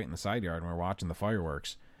stand right in the side yard and we're watching the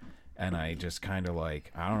fireworks. And I just kind of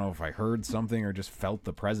like, I don't know if I heard something or just felt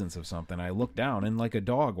the presence of something. I looked down and like a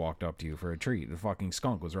dog walked up to you for a treat. The fucking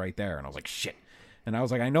skunk was right there. And I was like, shit. And I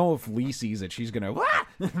was like, I know if Lee sees it, she's going to,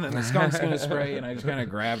 and then the skunk's going to spray. And I just kind of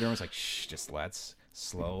grabbed her and was like, shh, just let's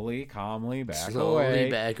slowly, calmly back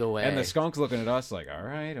away. And the skunk's looking at us like, all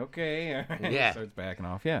right, okay. All right. Yeah. Starts backing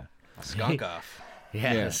off. Yeah. A skunk off.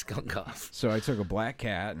 Yeah, skunk off. So I took a black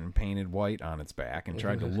cat and painted white on its back and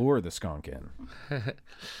tried to lure the skunk in.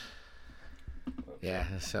 Yeah,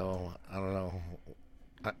 so I don't know.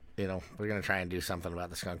 We're going to try and do something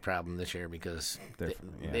about the skunk problem this year because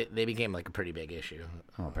they became like a pretty big issue.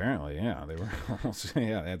 Oh, apparently, yeah. They were almost, they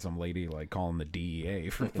had some lady like calling the DEA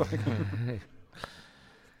for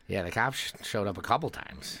Yeah, the cops showed up a couple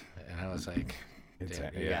times. And I was like,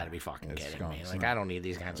 you got to be fucking kidding me. Like, I don't need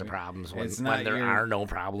these kinds of problems when there are no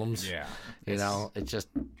problems. Yeah. It's just,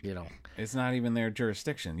 It's not even their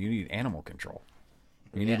jurisdiction. You need animal control.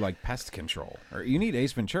 You need, like, pest control. Or you need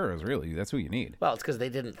Ace Venturas, really. That's what you need. Well, it's because they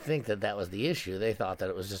didn't think that was the issue. They thought that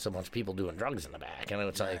it was just a bunch of people doing drugs in the back. And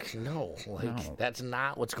it's like, no. That's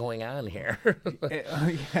not what's going on here.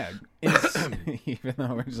 Yeah. Even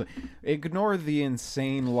though we're just like, ignore the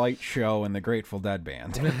insane light show and the Grateful Dead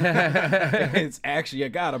band. It's actually, you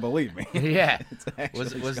gotta believe me. Yeah.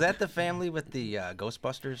 Was that the family with the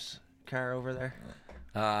Ghostbusters car over there?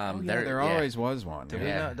 There always was one. Do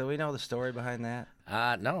we know the story behind that?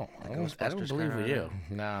 No. I don't believe we do.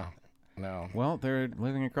 No. Well, they're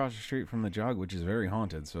living across the street from the Jug, which is very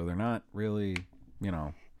haunted, so they're not really,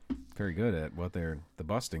 very good at the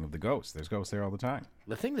busting of the ghosts. There's ghosts there all the time.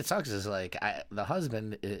 The thing that sucks is, like, the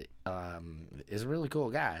husband is a really cool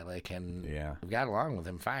guy. Like, and we got along with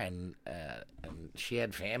him fine. And she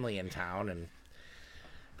had family in town, and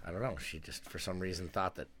I don't know. She just, for some reason,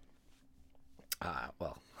 thought that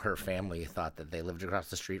her family thought that they lived across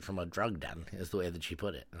the street from a drug den, is the way that she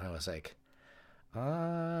put it. And I was like,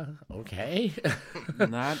 okay.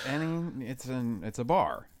 Not any, it's a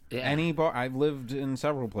bar. Yeah. Any bar. I've lived in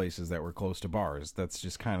several places that were close to bars. That's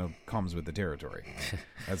just kind of comes with the territory.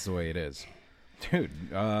 That's the way it is. Dude,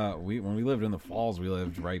 when we lived in the Falls, we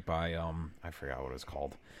lived right by, I forgot what it was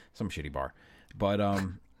called. Some shitty bar. But,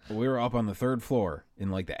 we were up on the 3rd floor in,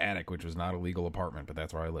 like, the attic, which was not a legal apartment, but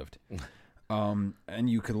that's where I lived. And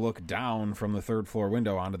you could look down from the 3rd floor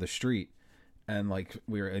window onto the street. And, like,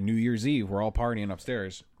 we were at New Year's Eve. We're all partying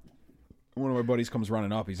upstairs. One of my buddies comes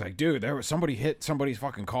running up. He's like, dude, somebody hit somebody's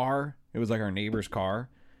fucking car. It was like our neighbor's car.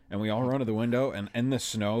 And we all run to the window. And in the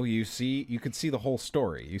snow, you could see the whole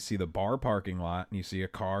story. You see the bar parking lot. And you see a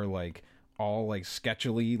car, like, all, like,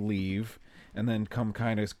 sketchily leave. And then come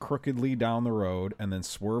kind of crookedly down the road, and then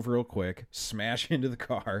swerve real quick, smash into the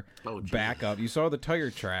car, back up. You saw the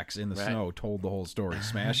tire tracks in the snow, told the whole story.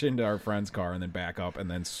 Smash into our friend's car, and then back up,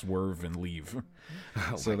 and then swerve and leave.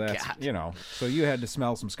 So that's, so you had to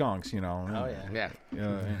smell some skunks, Oh, yeah.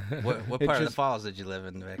 Yeah. What part of the Falls did you live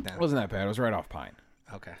in back then? It wasn't that bad. It was right off Pine.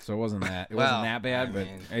 Okay. So it wasn't that. It wasn't that bad, but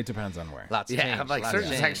it depends on where. Lots of changed. Like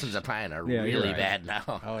certain sections of Pine are really bad now.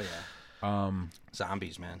 Oh, yeah.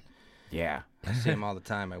 Zombies, man. Yeah. I see them all the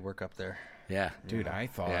time. I work up there. Yeah. Dude, I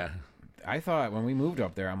thought when we moved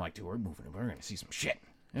up there, I'm like, dude, we're going to see some shit.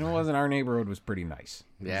 And it wasn't. Our neighborhood was pretty nice.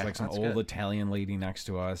 There was like some old Italian lady next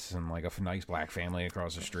to us and like a nice black family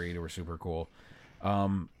across the street who were super cool.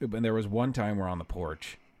 And there was one time we're on the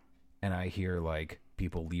porch and I hear like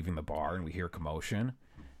people leaving the bar and we hear commotion.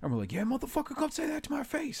 And we're like, yeah, motherfucker, come say that to my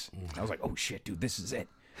face. I was like, oh shit, dude, this is it.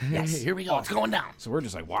 Yes, here we go. It's going down. So we're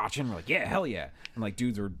just like watching. We're like, yeah, hell yeah. And like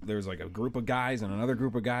dudes there's like a group of guys and another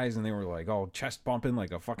group of guys, and they were like all chest bumping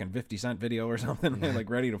like a fucking 50 Cent video or something. They're like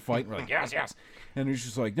ready to fight. And we're like, yes. And he's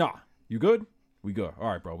just like, nah, you good? We good. All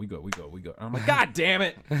right, bro, we good. And I'm like, God damn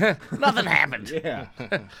it. Nothing happened. Yeah.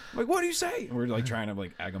 I'm like, what do you say? And we're like trying to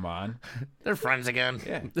like egg them on. They're friends again.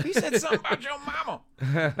 Yeah. He said something about your mama.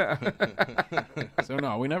 So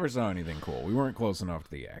no, we never saw anything cool. We weren't close enough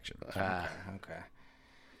to the action. Okay.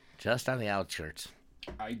 Just on the outskirts.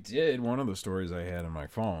 I did. One of the stories I had on my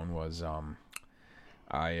phone was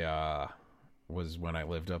was when I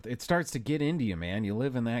lived up. It starts to get into you, man. You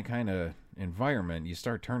live in that kind of environment, you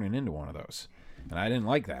start turning into one of those. And I didn't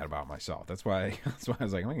like that about myself. That's why I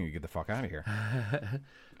was like, I'm going to get the fuck out of here.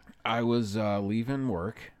 I was leaving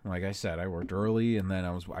work. Like I said, I worked early, and then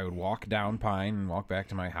I would walk down Pine and walk back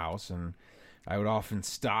to my house, and I would often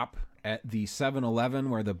stop at the 7-Eleven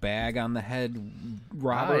where the bag on the head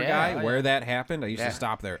robber where that happened. I used to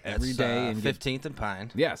stop there every day and 15th and Pine.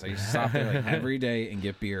 Yes, I used to stop there like every day and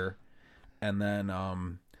get beer. And then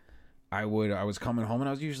I was coming home, and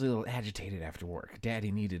I was usually a little agitated after work.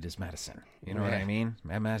 Daddy needed his medicine. You know what I mean?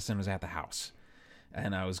 My medicine was at the house.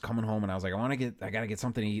 And I was coming home, and I was like, I got to get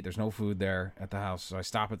something to eat. There's no food there at the house. So I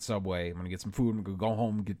stop at Subway. I'm going to get some food and go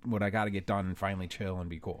home, get what I got to get done, and finally chill and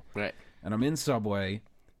be cool. Right. And I'm in Subway,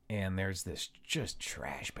 and there's this just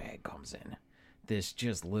trash bag comes in. This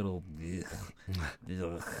just little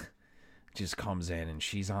just comes in, and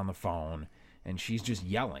she's on the phone, and she's just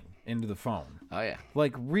yelling into the phone. Oh, yeah.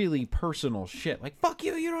 Like, really personal shit. Like, fuck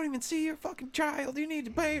you, you don't even see your fucking child. You need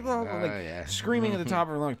to pay. Blah, blah. Like, yeah. screaming at the top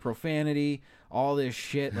of her lungs, profanity, all this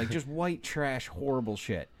shit. Like, just white trash, horrible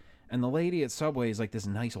shit. And the lady at Subway is like this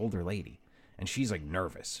nice older lady. And she's like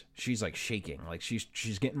nervous. She's like shaking. Like she's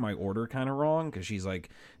getting my order kind of wrong because she's like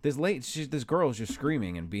this girl is just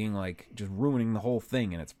screaming and being like just ruining the whole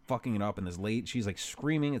thing, and it's fucking it up. And she's like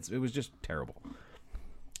screaming. It was just terrible.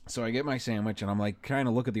 So I get my sandwich and I'm like trying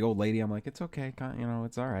to look at the old lady. I'm like, it's okay, you know,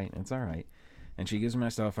 it's all right, it's all right. And she gives me my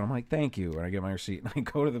stuff and I'm like, thank you. And I get my receipt and I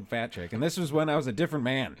go to the fat chick. And this was when I was a different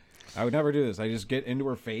man. I would never do this. I just get into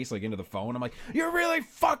her face, like into the phone. I'm like, you're really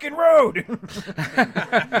fucking rude.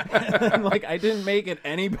 And, like, I didn't make it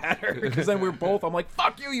any better because then we're both, I'm like,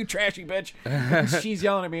 fuck you, you trashy bitch. And she's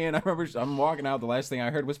yelling at me, and I remember I'm walking out. The last thing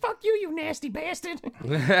I heard was, fuck you, you nasty bastard.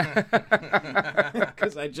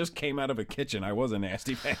 Because I just came out of a kitchen. I was a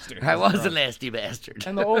nasty bastard. I was a nasty bastard.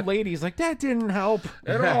 And the old lady's like, that didn't help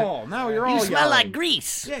at all. Now you're all You smell yelling. like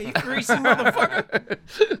grease. Yeah, you greasy motherfucker.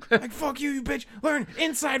 Like, fuck you bitch. Learn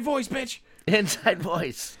inside voice, bitch. Inside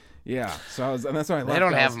voice. Yeah, so and that's why I left. They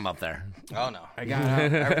don't have them up there. Oh no, I got out.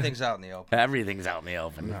 everything's out in the open. Everything's out in the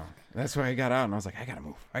open. No, that's why I got out, and I was like, I gotta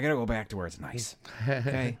move. I gotta go back to where it's nice.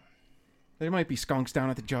 Okay. There might be skunks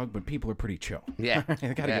down at the jug, but people are pretty chill. Yeah. I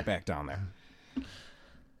gotta get back down there.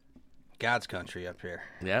 God's country up here.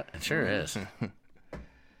 Yeah, it sure is.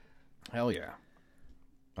 Hell yeah.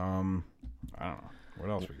 I don't know. What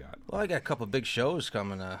else we got? Well, I got a couple big shows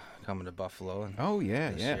coming to Buffalo. And Oh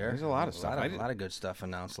yeah, this yeah. year. There's a lot of stuff. A lot of good stuff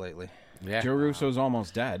announced lately. Yeah. Joe Russo's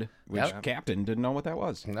almost dead, which Yep. Captain didn't know what that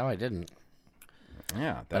was. No, I didn't.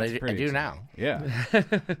 Yeah, But that's I pretty do exciting. now. Yeah.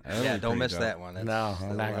 Yeah, don't miss that one. No,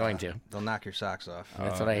 I'm not going to. They'll knock your socks off.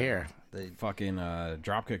 That's what I hear. They, Fucking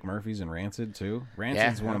Dropkick Murphys and Rancid too.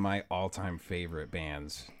 Rancid's one of my all-time favorite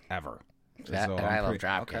bands ever. That, So and I'm I love pretty-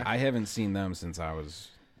 Dropkick. I haven't seen them since I was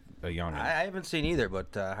a youngin'. I haven't seen either, but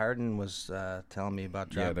Harden was telling me about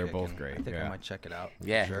Dropkick. Yeah, they're both and great, I think yeah. I might check it out.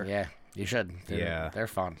 Yeah, Sure. yeah. You should. They're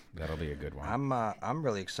fun. That'll be a good one. I'm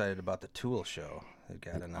really excited about the Tool show that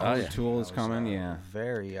got announced. Oh, yeah. Tool is I was, coming, yeah.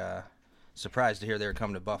 Very surprised to hear they were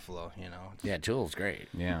coming to Buffalo. You know, Yeah, Tool's great.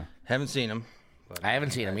 Yeah. haven't seen them. But I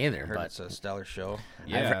haven't seen them either, heard but it's a stellar show.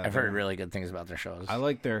 Yeah, I've heard really good things about their shows. I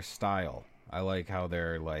like their style. I like how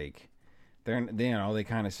they're like, they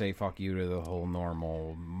kind of say fuck you to the whole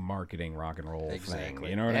normal marketing rock and roll thing. Exactly.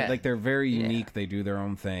 You know what I Yeah. mean? Like they're very unique. They do their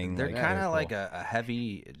own thing. They're like, kind of cool. like a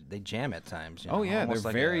heavy. They jam at times. You know, Oh yeah, they're almost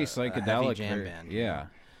like very a psychedelic. heavy jam very- band. Yeah,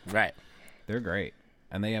 Right. they're great,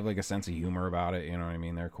 and they have like a sense of humor about it. You know what I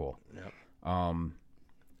mean? They're cool. Yep.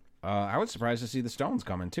 I was surprised to see the Stones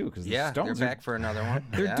coming too, because the Yeah, Stones they're back for another one.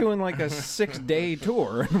 they're Yeah. doing like a 6-day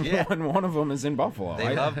tour, Yeah. and one of them is in Buffalo.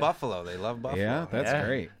 They love Buffalo. They love Buffalo. Yeah, that's Yeah.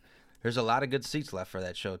 great. There's a lot of good seats left for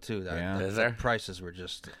that show too. Yeah. Is there? The prices were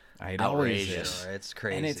just I Outrageous. it's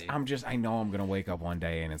crazy. And I know I'm gonna wake up one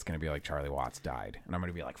day and it's gonna be like Charlie Watts died, and I'm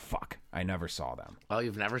gonna be like, fuck, I never saw them. Oh,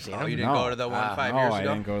 you've never seen Oh, them? you didn't go to the one 5 no, years I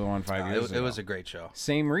ago? didn't go to the one 5 years It ago. was a great show.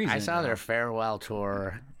 Same reason. I saw their farewell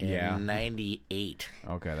tour in Yeah. '98.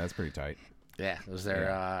 Okay, that's pretty tight. Yeah, it was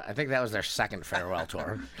their. I think that was their second farewell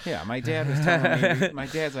tour, Yeah, my dad was telling me. My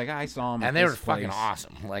dad's like, I saw him, at and they were this fucking place.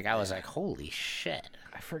 awesome. Like I was like, holy shit!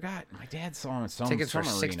 I forgot. My dad saw him at some Tickets some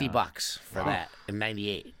were $60 arena. for that in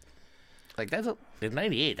 '98. Like in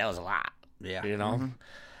 '98, that was a lot. Yeah. You know, Mm-hmm.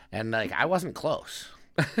 and like I wasn't close.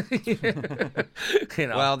 You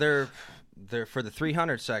know. Well, they're for the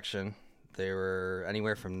 300 section. They were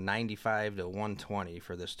anywhere from 95 to 120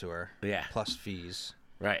 for this tour. Yeah. Plus fees.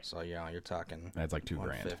 right. So you're talking. That's like $2,000.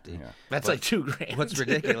 150. Yeah. That's like $2,000. What's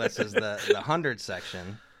ridiculous is the 100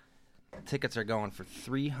 section. Tickets are going for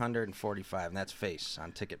 $345, and that's face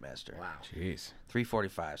on Ticketmaster. Wow. Jeez.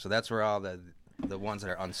 $345. So that's where all the ones that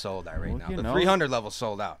are unsold are right Well, now. you The know, 300 level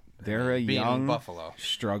sold out. They're a Being in young, Buffalo.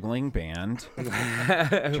 struggling band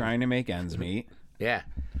trying to make ends meet. Yeah.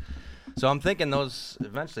 So I'm thinking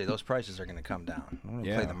eventually those prices are going to come down. I'm going to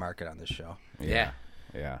Yeah. play the market on this show. Yeah.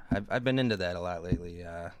 Yeah. I've been into that a lot lately.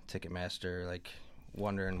 Ticketmaster, like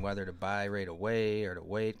wondering whether to buy right away or to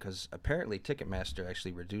wait, because apparently Ticketmaster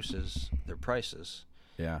actually reduces their prices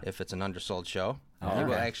Yeah. if it's an undersold show. Oh, They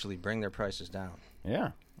will okay. actually bring their prices down.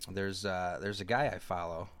 Yeah. There's a guy I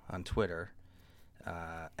follow on Twitter,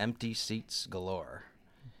 Empty Seats Galore,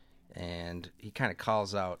 and he kind of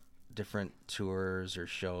calls out different tours or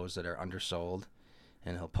shows that are undersold,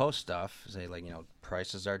 and he'll post stuff, say like,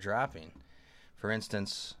 prices are dropping. For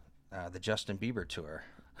instance, the Justin Bieber tour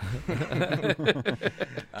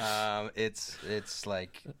It's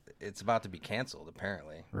like it's about to be canceled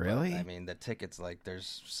apparently. Really? But, I mean, the tickets, like,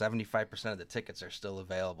 there's 75% of the tickets are still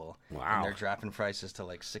available. Wow. And they're dropping prices to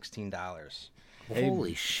like $16.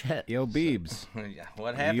 Holy shit. Yo, Beebs. Yeah,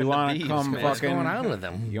 what happened You to wanna Beebs, come man? What's fucking- going on with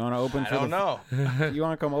them? You want to open I for don't know. You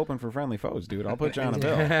want to come open for Friendly Foes, dude? I'll put you on a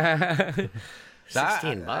bill.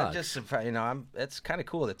 $16 I'm just surprised. You know, it's kind of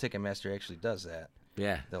cool that Ticketmaster actually does that.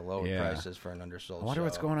 Yeah. They'll lower Yeah. prices for an undersold I wonder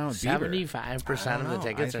what's show. going on with Bieber. 75% of the know.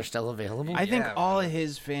 tickets are still available? I think Yeah, all of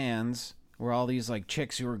his fans were all these like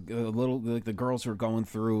chicks who were like the girls who are going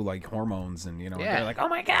through like hormones and Yeah. they're like, oh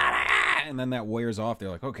my god, ah! And then that wears off. They're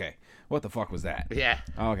like, okay, what the fuck was that? Yeah.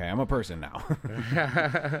 Okay, I'm a person now.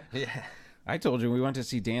 Yeah. I told you we went to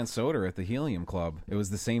see Dan Soder at the Helium Club. It was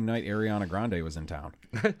the same night Ariana Grande was in town,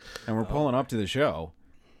 and we're pulling up to the show,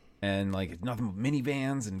 and like nothing but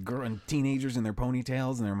minivans and teenagers in their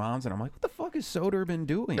ponytails and their moms, and I'm like, what the fuck has Soder been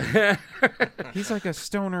doing? He's like a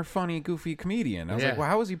stoner, funny, goofy comedian. I was like, Yeah. well,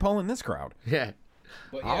 how is he pulling this crowd? Yeah.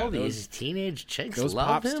 But All those- these teenage chicks Those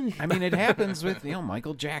love pops, him. I mean, it happens with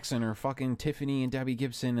Michael Jackson or fucking Tiffany and Debbie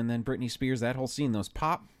Gibson and then Britney Spears. That whole scene,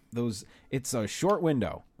 it's a short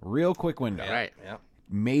window, real quick window. Right. Yeah.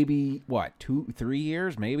 Maybe what 2-3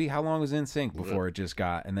 years? Maybe how long was NSYNC before it just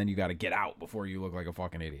got? And then you got to get out before you look like a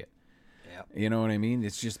fucking idiot. Yeah. You know what I mean?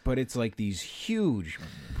 It's just, but it's like these huge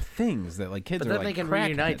things that like kids But are then like they can crack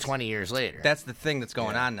reunite kids. 20 years later. That's the thing that's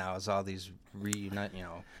going on now is all these reunite,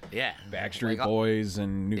 yeah. Backstreet Like, Boys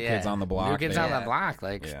and New yeah. Kids on the Block. New Kids they- on the Block.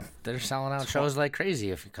 Like, Yeah. they're selling out shows like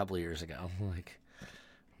crazy a couple of years ago. Like,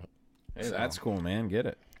 Hey, that's cool, man. Get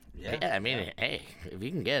it. yeah, I mean, hey, if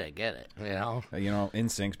you can get it, get it. You know?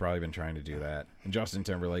 NSYNC's probably been trying to do that. And Justin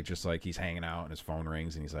Timberlake, just like he's hanging out and his phone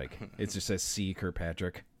rings and he's like, it just says C.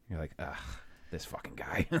 Kirkpatrick. You're like, ugh, this fucking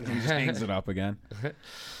guy. He just hangs it up again.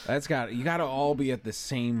 You got to all be at the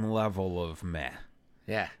same level of meh.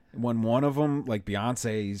 Yeah. When one of them, like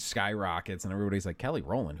Beyonce, skyrockets and everybody's like, Kelly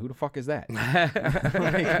Rowland, who the fuck is that?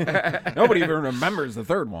 Like, nobody even remembers the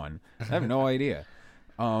third one. I have no idea.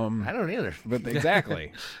 I don't either. But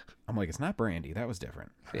exactly. I'm like, it's not Brandy. That was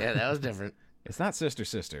different. Yeah, that was different. It's not Sister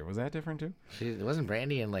Sister. Was that different too? It wasn't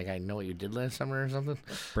Brandy and, like, I Know What You Did Last Summer or something?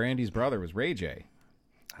 Brandy's brother was Ray J.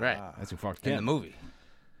 Right. That's who fucked in Kim. the movie.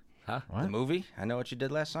 Huh? What? The movie? I Know What You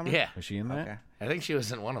Did Last Summer? Yeah. Was she in that? Okay. I think she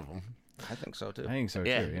was in one of them. I think so, too. I think so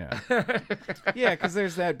Yeah. too. Yeah. Yeah, because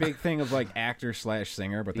there's that big thing of like actor /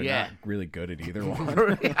 singer, but they're Yeah. not really good at either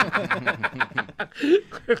one.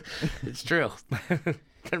 It's true.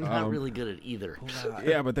 They're not really good at either.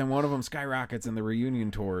 Yeah, but then one of them skyrockets, and the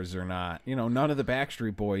reunion tours are not. None of the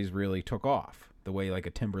Backstreet Boys really took off the way like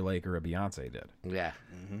a Timberlake or a Beyonce did. Yeah.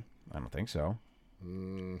 I don't think so.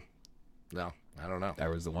 No, I don't know. That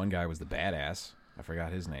was the one guy was the badass. I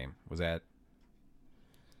forgot his name. Was that?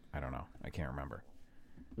 I don't know. I can't remember.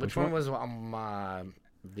 Which one was the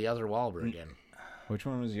other Wahlberg again? Which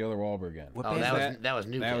one was the other Wahlberg again? What Oh, band that was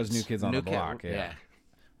New That Kids. was New Kids on New the Kid- Block. Yeah. Yeah.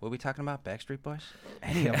 What are we talking about? Backstreet Boys?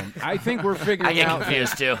 Any of them. I think we're I figuring get out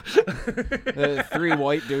confused too. the three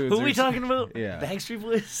white dudes. Who are we are- talking about? Yeah. Backstreet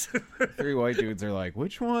Boys? Three white dudes are like,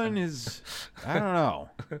 which one is? I don't know.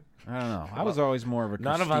 I was always more of a.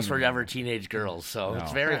 None of us Christina were guy. ever teenage girls, so No.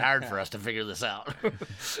 it's very hard for us to figure this out.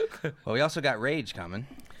 Well, we also got Rage coming.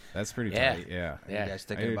 That's pretty Yeah. tight. Yeah. Yeah. You guys I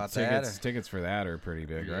thinking heard about tickets, that? tickets for that are pretty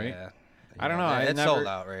big, right? Yeah. I don't know, I It never- sold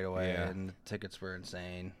out right away, Yeah. and the tickets were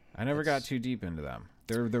insane. I never got too deep into them.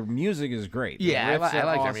 Their music is great. The Yeah, I riffs are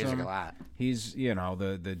like their music awesome. a lot. He's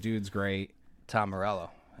the dude's great. Tom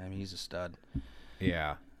Morello. I mean, he's a stud.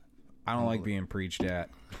 Yeah. I don't like being preached at.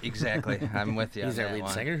 Exactly. I'm with you. He's on our that lead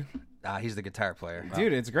one. singer. He's the guitar player.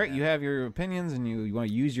 Dude, it's great. You have your opinions and you want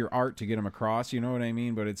to use your art to get them across. You know what I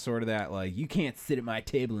mean? But it's sort of that like, you can't sit at my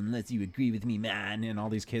table unless you agree with me, man. And all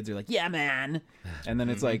these kids are like, yeah, man. And then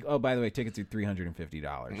it's like, oh, by the way, tickets are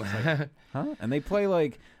 $350. It's like, huh? And they play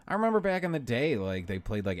like, I remember back in the day, like they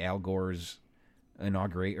played like Al Gore's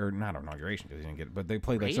not inauguration because he didn't get it, but they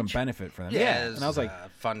played like some Rage? benefit for them. Yeah, And I was like,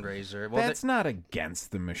 fundraiser. Well, that's not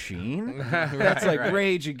against the machine. That's like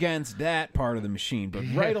Rage against that part of the machine, but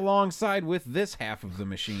right alongside with this half of the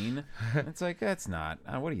machine. It's like, that's not.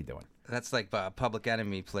 What are you doing? that's like Public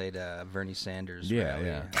Enemy played Bernie Sanders. Yeah, rally,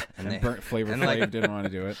 yeah. And And they, Flavor and, Flav like- didn't want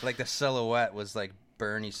to do it. like the silhouette was like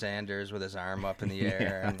Bernie Sanders with his arm up in the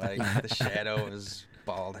air, and like the shadow of his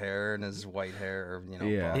bald hair and his white hair, or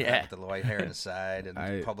Yeah. bald Yeah. with the white hair on the side,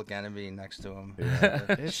 and Public Enemy next to him, the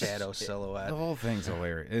It's- shadow silhouette. The whole thing's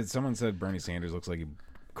hilarious. Someone said Bernie Sanders looks like he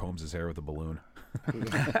combs his hair with a balloon.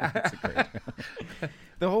 It's great.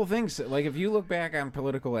 The whole thing's like, if you look back on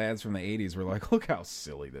political ads from the 80s, we're like, look how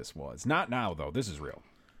silly this was. Not now, though. This is real.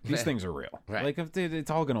 These things are real. Right. Like it's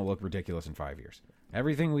all going to look ridiculous in 5 years.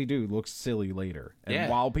 Everything we do looks silly later. And Yeah.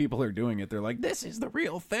 while people are doing it, they're like, "This is the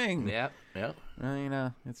real thing." Yep. Yep. You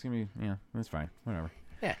know, it's gonna be that's fine. Whatever.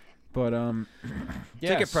 Yeah. But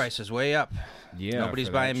Ticket yes. prices way up. Yeah, Nobody's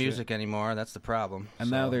for that buying shit. music anymore. That's the problem. And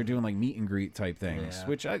now they're doing like meet and greet type things, Yeah.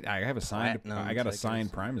 which I have a signed. Platinum I got a tickets.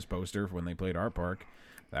 signed Primus poster for when they played Art Park.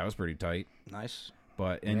 That was pretty tight. Nice.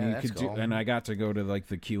 But and Yeah, you that's could cool. do, and I got to go to like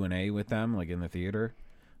the Q&A with them, like in the theater.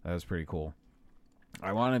 That was pretty cool.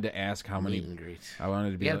 I wanted to ask how many. Meet and greet. I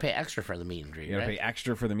wanted to be. You gotta like- pay extra for the meet and greet, You gotta right? pay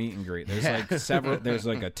extra for the meet and greet. There's like several. There's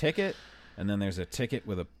like a ticket, and then there's a ticket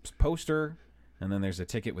with a poster, and then there's a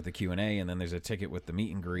ticket with the Q&A, and then there's a ticket with the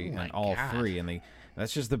meet and greet, Oh my and all God. three. And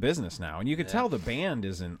that's just the business now. And you could tell the band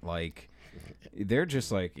isn't like. They're just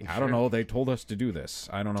like, I don't know. They told us to do this.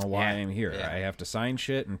 I don't know why Yeah. I'm here. Yeah. I have to sign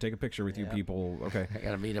shit and take a picture with you people. Okay. I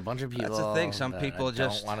gotta meet a bunch of people. the thing, some that people I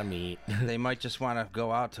just- don't want to meet. They might just want to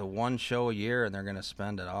go out to one show a year, and they're going to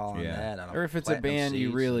spend it all on that. On Or if it's a platinum band you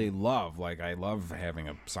seats. really love, like I love having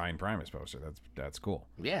a signed Primus poster. That's cool.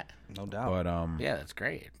 Yeah. No doubt. But Yeah, that's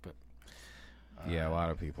great. But yeah, a lot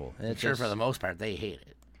of people. I'm sure for the most part they hate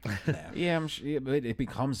it. Yeah, but it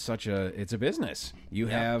becomes such it's a business. You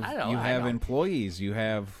have I know, you I have know. employees. You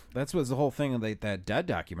have that's what the whole thing that Dead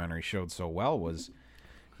documentary showed so well was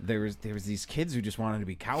there was these kids who just wanted to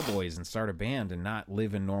be cowboys and start a band and not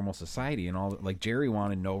live in normal society and all. Like Jerry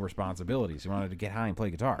wanted no responsibilities. He wanted to get high and play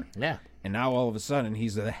guitar. Yeah. And now all of a sudden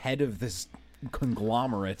he's the head of this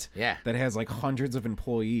conglomerate Yeah. that has like hundreds of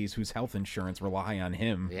employees whose health insurance rely on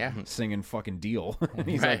him Yeah. singing fucking Deal. And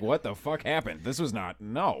he's Right. like, what the fuck happened? This was not This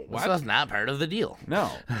what? was not part of the deal.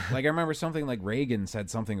 No. Like I remember something like Reagan said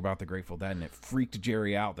something about the Grateful Dead and it freaked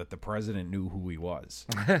Jerry out that the president knew who he was.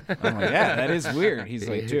 I'm like, yeah, that is weird. He's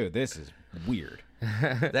like, dude, this is weird.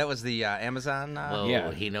 That was the Amazon. Whoa,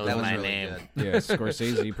 Yeah. he knows that was my really name. good. Yeah,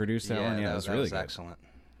 Scorsese produced that one. Yeah, that was that really was good. excellent.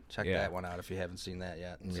 Check Yeah. that one out if you haven't seen that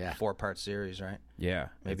yet. It's Yeah. a 4-part series, right? Yeah,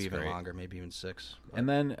 Maybe it's even great. longer, maybe even 6. And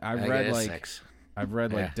then I I've think read it is like 6. I've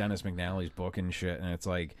read like Yeah. Dennis McNally's book and shit, and it's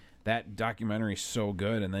like that documentary's so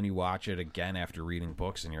good, and then you watch it again after reading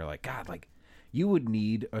books, and you're like, God, like you would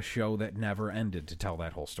need a show that never ended to tell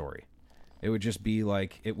that whole story. It would just be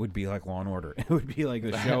like Law and Order. It would be like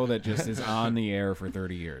the show that just is on the air for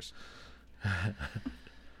 30 years.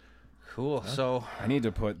 Cool. So I need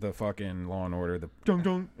to put the fucking Law and Order, the dun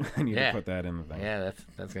dun. I need Yeah. to put that in the thing. Yeah,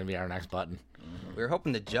 that's gonna be our next button. we were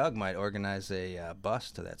hoping the Jug might organize a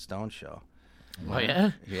bus to that Stone show. Oh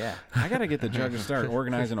yeah. Yeah. I gotta get the Judge to start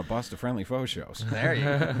organizing a bus to Friendly Foe shows. There you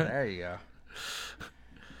go. There you go.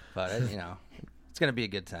 But it's gonna be a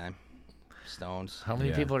good time. Stones. How many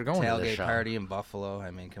Yeah. people are going to this Tailgate show? party in Buffalo.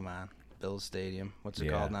 I mean, come on. Bills Stadium. What's it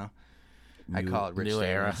Yeah. called now? I New- call it Rich New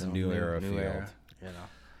Stadium. Era. New Era Field. You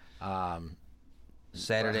know. Um,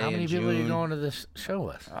 Saturday. how many in people are you June. going to this show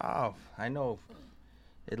with? Oh, I know.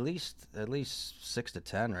 At least 6 to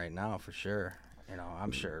 10 right now for sure.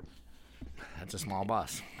 I'm sure. That's a small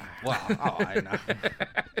bus. Well, I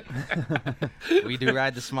know. We do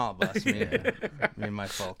ride the small bus, me and my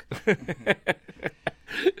folk.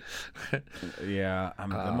 Yeah,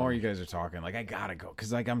 the more you guys are talking, like I gotta go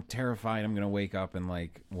because like I'm terrified I'm gonna wake up and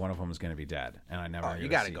like one of them is gonna be dead, and I never. Oh, get you to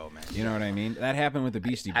gotta see- go, man. You know what I mean? That happened with the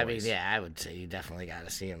Beastie Boys. I mean, yeah, I would say you definitely got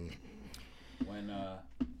to see him.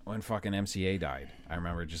 When fucking MCA died, I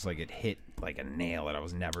remember just like it hit like a nail that I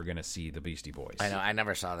was never gonna see the Beastie Boys. I know. I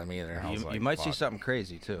never saw them either. was You like, might see fuck. something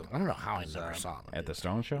crazy too. I don't know how I never saw them. At the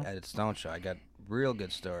Stone Show. At Stone Show, I got real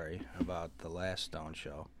good story about the last Stone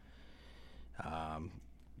Show.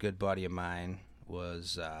 Good buddy of mine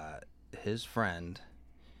was his friend.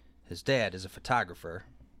 His dad is a photographer.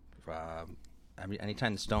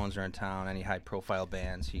 Anytime the Stones are in town, any high-profile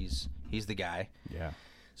bands, he's the guy. Yeah.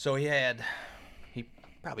 So he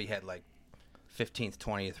probably had like 15th,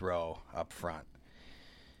 20th row up front.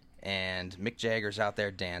 And Mick Jagger's out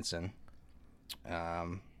there dancing.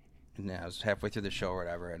 And I was halfway through the show or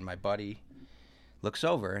whatever, and my buddy looks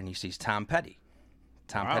over and he sees Tom Petty.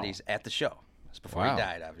 Tom Wow. Petty's at the show. It's before Wow. he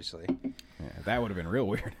died, obviously. Yeah, that would have been real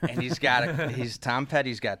weird. And Tom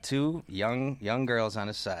Petty's got 2 young girls on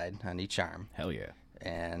his side, on each arm. Hell yeah.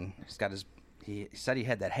 And he's got he said he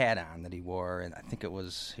had that hat on that he wore, and I think he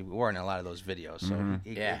wore it in a lot of those videos. So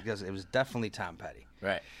it was definitely Tom Petty,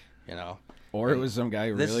 Right. you know. Or it was some guy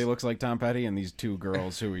who This- really looks like Tom Petty, and these 2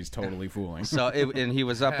 girls who he's totally fooling. So and he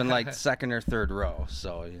was up in like 2nd or 3rd row.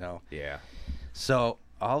 So Yeah. So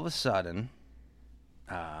all of a sudden,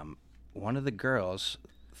 one of the girls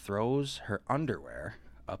throws her underwear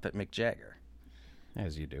up at Mick Jagger.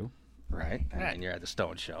 As you do. Right. I mean, you're at the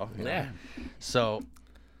Stone Show. you know. Yeah. So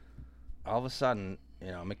all of a sudden,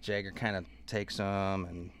 Mick Jagger kind of takes him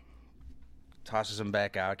and tosses him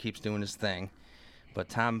back out, keeps doing his thing. But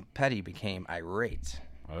Tom Petty became irate,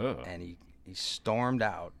 and he stormed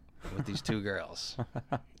out with these two girls.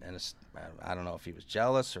 And I don't know if he was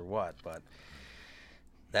jealous or what, but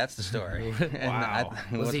that's the story. Wow.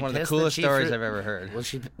 It was he one of the pissed that coolest she stories threw- I've ever heard.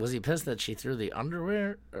 Was he pissed that she threw the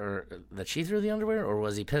underwear, or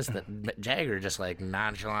was he pissed that Jagger just like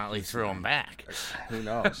nonchalantly threw him back? Who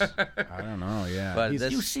knows? I don't know. Yeah. But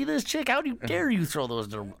You see this chick? How dare you throw those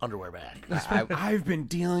underwear back? I've been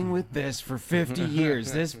dealing with this for 50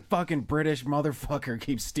 years. This fucking British motherfucker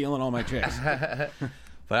keeps stealing all my chicks.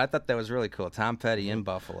 But I thought that was really cool. Tom Petty in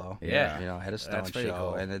Buffalo. Yeah. Had a Stone That's pretty show.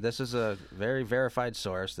 cool. And this is a very verified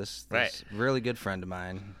source. This Right. really good friend of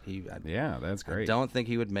mine. Yeah, that's I great. don't think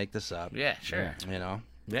he would make this up. Yeah, sure.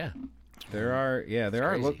 Yeah. There are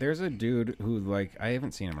crazy. Look, there's a dude who, like, I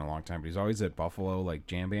haven't seen him in a long time, but he's always at Buffalo, like,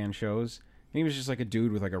 jam band shows. And he was just like a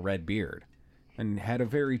dude with like a red beard and had a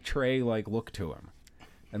very Trey like look to him.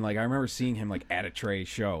 And like I remember seeing him like at a Trey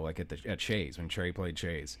show, like at Shays when Trey played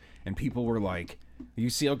Shays, and people were like, you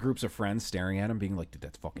see all groups of friends staring at him, being like, "Dude,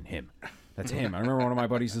 that's fucking him. That's him." I remember one of my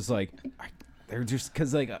buddies is like, they're just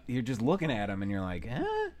because like you're just looking at him and you're like,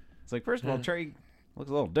 eh? It's like, first of all, Trey looks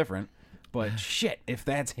a little different, but shit, if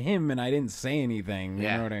that's him and I didn't say anything, you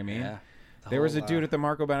know what I mean? Yeah. There was a dude at the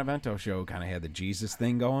Marco Benevento show, kind of had the Jesus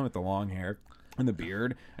thing going with the long hair and the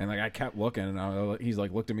beard, and like I kept looking, and he's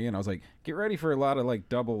like looked at me, and I was like, "Get ready for a lot of like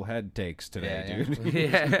double head takes today, Yeah, dude."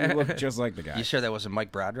 Yeah. You look just like the guy. You sure that wasn't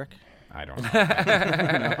Mike Broderick? I don't know.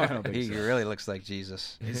 No, I don't think He so. really looks like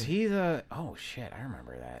Jesus. Is he the? Oh shit, I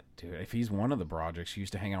remember that dude. If he's one of the projects, he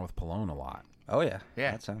used to hang out with Pallone a lot. Oh yeah.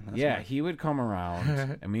 Yeah. That's Yeah, Mike. he would come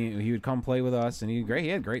around. I mean, he would come play with us, and he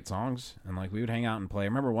had great songs, and like we would hang out and play. I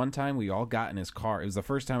remember one time we all got in his car. It was the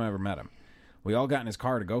first time I ever met him. We all got in his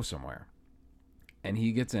car to go somewhere, and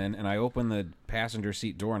he gets in, and I open the passenger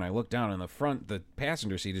seat door, and I look down, and the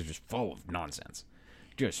passenger seat is just full of nonsense.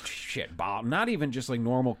 Just shit, not even just like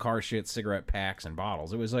normal car shit, cigarette packs and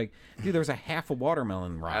bottles. It was like, dude, there was a half a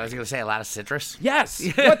watermelon I ride. was gonna say a lot of citrus. Yes,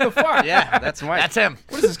 what the fuck? Yeah, that's Mike. That's him.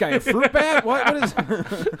 What is this guy, a fruit bat? What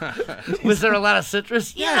is? Was there a lot of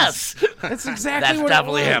citrus? Yes. That's exactly That's what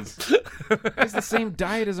definitely it him. was. It's the same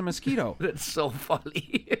diet as a mosquito. That's so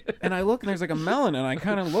funny. And I look, and there's like a melon, and I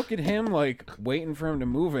kind of look at him, like, waiting for him to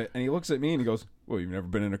move it, and he looks at me, and he goes, "Well, you've never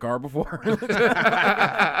been in a car before?"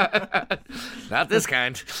 Not this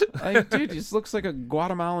kind. Like, dude, it just looks like a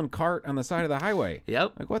Guatemalan cart on the side of the highway.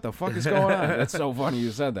 Yep. Like, what the fuck is going on? That's so funny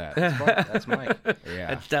you said that. That's Mike. Yeah.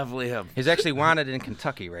 That's definitely him. He's actually wanted in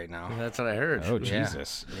Kentucky right now. That's what I heard. Oh,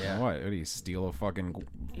 Jesus. Yeah. What did he steal a fucking...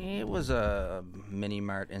 It was a mini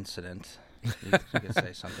mart incident. You could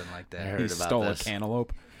say something like I that. heard He about stole this. a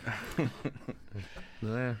cantaloupe?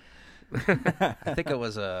 Yeah. I think it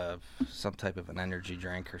was some type of an energy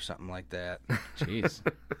drink or something like that. Jeez.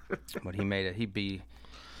 But he made it. He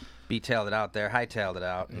B-tailed it out there, hightailed it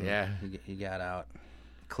out. And Yeah. He got out,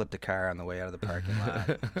 clipped the car on the way out of the parking lot.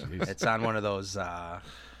 Jeez. It's on one of those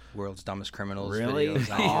World's Dumbest Criminals Really?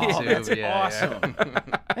 videos on Oh, YouTube. that's Yeah, awesome.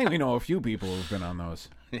 I think we know a few people who've been on those.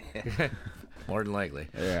 More than likely.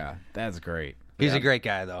 Yeah, that's great. He's a great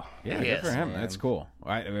guy, though. Yeah, He good for is. him. That's cool.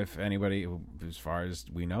 If anybody, as far as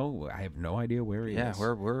we know, I have no idea where he Yeah, is.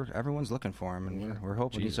 everyone's looking for him, and we're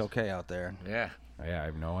hoping he's Jesus. okay out there. Yeah. Yeah, I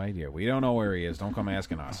have no idea. We don't know where he is. Don't come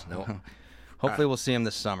asking us. Nope. Hopefully, we'll see him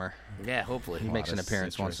this summer. Yeah, hopefully. He makes an Lot of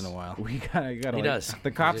appearance once citrus. in a while. We gotta He like, does. The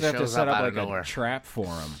He cops just have to shows set up up out like of nowhere. a trap for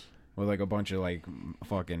him with like a bunch of like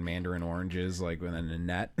fucking mandarin oranges, like within a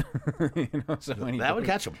net. You know, so when he That would goes-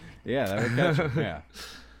 catch him. Yeah, that would catch him. Yeah.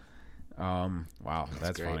 Wow,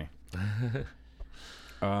 that's great. funny.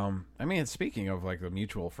 I mean, speaking of like the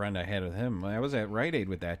mutual friend I had with him, I was at Rite Aid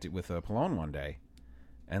with Pallone one day,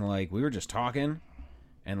 and like we were just talking,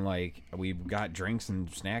 and like we got drinks and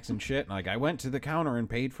snacks and shit, and like I went to the counter and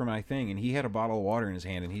paid for my thing, and he had a bottle of water in his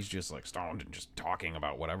hand, and he's just like stoned and just talking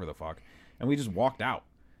about whatever the fuck, and we just walked out.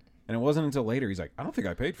 And it wasn't until later he's like, "I don't think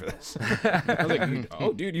I paid for this." I was like,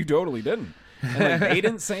 "Oh, dude, you totally didn't." And like they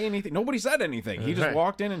didn't say anything. Nobody said anything. He just Right.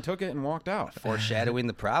 walked in and took it and walked out. Foreshadowing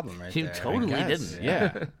the problem right You there. totally Yes. didn't.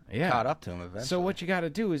 Yeah, yeah. Caught up to him eventually. So what you got to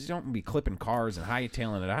do is you don't be clipping cars and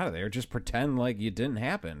hightailing it out of there. Just pretend like it didn't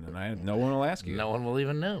happen, and no one will ask you. No one will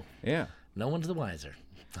even know. Yeah, No one's the wiser.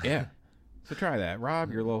 yeah. So try that.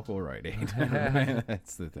 Rob your local Rite Aid.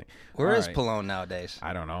 That's the thing. Where All is right. Pallone nowadays?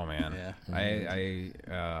 I don't know, man.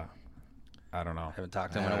 Yeah. I don't know. Haven't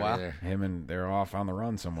talked to him in a while. Him and they're off on the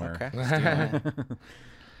run somewhere. Okay.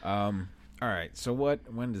 All right. So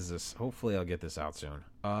when does this? Hopefully, I'll get this out soon.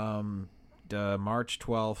 March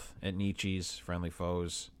 12th at Nietzsche's Friendly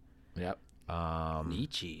Foes. Yep.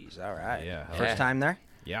 Nietzsche's. All right. Yeah. First time there?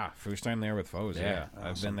 Yeah, first time there with Foes. Yeah,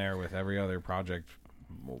 I've awesome. been there with every other project,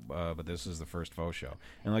 but this is the first Foes show.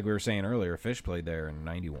 And like we were saying earlier, Fish played there in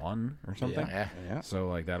 '91 or something. Yeah. Yeah. So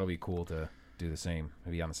like that'll be cool to do the same,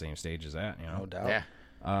 maybe on the same stage as that. You know. No doubt.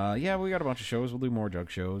 Yeah. Yeah, we got a bunch of shows. We'll do more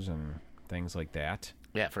jug shows and things like that.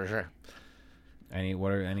 Yeah, for sure. Any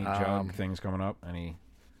jug things coming up? Any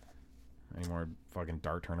more fucking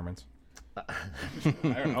dart tournaments? I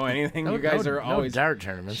don't know anything. You guys are always dart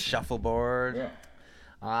tournaments. Shuffleboard.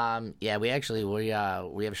 Yeah, we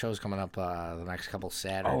have shows coming up the next couple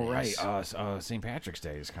Saturdays. Oh right. St. Patrick's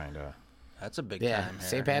Day is kind of. That's a big Yeah, time. here,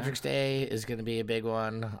 St. Patrick's Day is going to be a big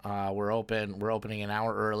one. We're opening an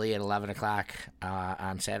hour early at 11 o'clock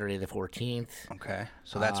on Saturday the 14th. Okay.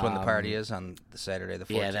 So that's when the party is on the Saturday the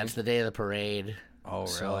 14th? Yeah, that's the day of the parade. Oh,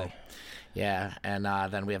 So, really? yeah, and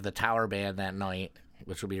then we have the Tower Band that night,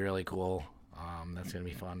 which will be really cool. That's going to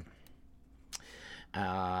be fun.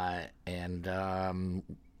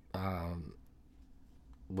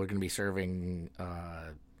 We're going to be serving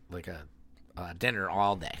like a dinner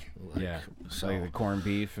all day. Like, Yeah. So Like the corned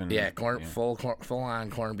beef and full on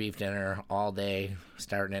corned beef dinner all day,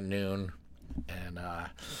 starting at noon. And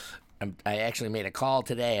I actually made a call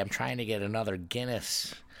today. I'm trying to get another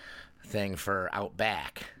Guinness thing for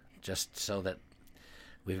Outback, just so that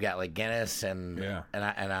we've got like Guinness and all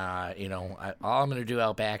I'm gonna do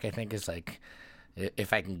Outback, I think, is like,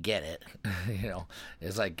 if I can get it,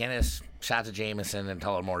 is like Guinness, shots of Jameson, and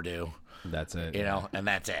Tullamore Dew. That's it. And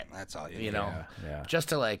that's it. That's all you You need. know, Yeah. just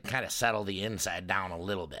to like kind of settle the inside down a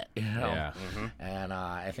little bit. Yeah. And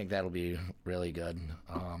I think that'll be really good.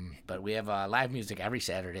 But we have live music every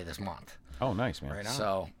Saturday this month. Oh, nice, man. Right on.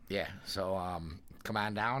 So yeah, come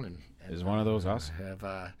on down and Is one of those us? have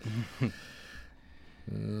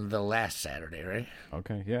the last Saturday, right?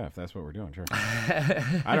 Okay, yeah, if that's what we're doing, sure.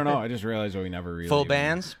 I don't know. I just realized we never really Full even-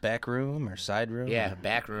 bands? Back room or side room? Yeah,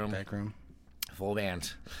 back room, Back room. full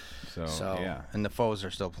bands. So yeah, And the Foes are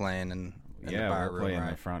still playing in the bar we'll room, play in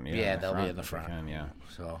right? the front. Yeah, they'll be in the if we front. can, yeah.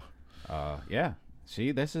 So Yeah. See,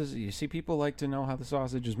 you see, people like to know how the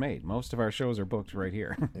sausage is made. Most of our shows are booked right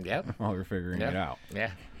here yep, while we're figuring it out.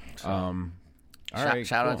 yeah. So, All right,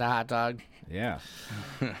 shout cool. out to Hot Dog. Yeah.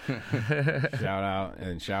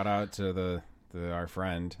 shout out to our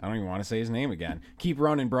friend. I don't even want to say his name again. Keep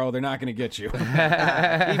running, bro. They're not going to get you. Keep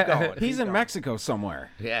going. He's in Mexico somewhere.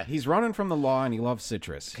 Yeah. He's running from the law and he loves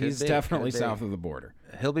citrus. He's be, definitely could be. south of the border.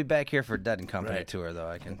 He'll be back here for Dead and Company Right. tour, though.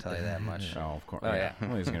 I can tell you that much. Oh, of course. Oh, yeah.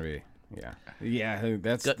 Well, he's going to be. Yeah. Yeah.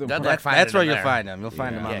 That's Good- the good one- luck finding That's where him you'll there. find him. You'll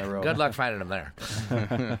find him on Yeah, the road. good luck finding him there.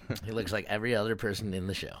 He looks like every other person in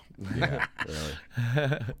the show. Yeah,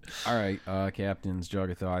 really. All right, captains, jug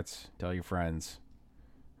of thoughts. Tell your friends.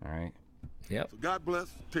 All right. Yep. God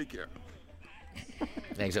bless. Take care.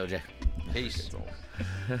 Thanks, OJ. Peace.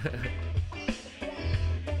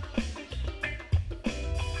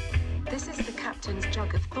 This is the Captain's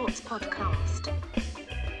Jug of Thoughts podcast.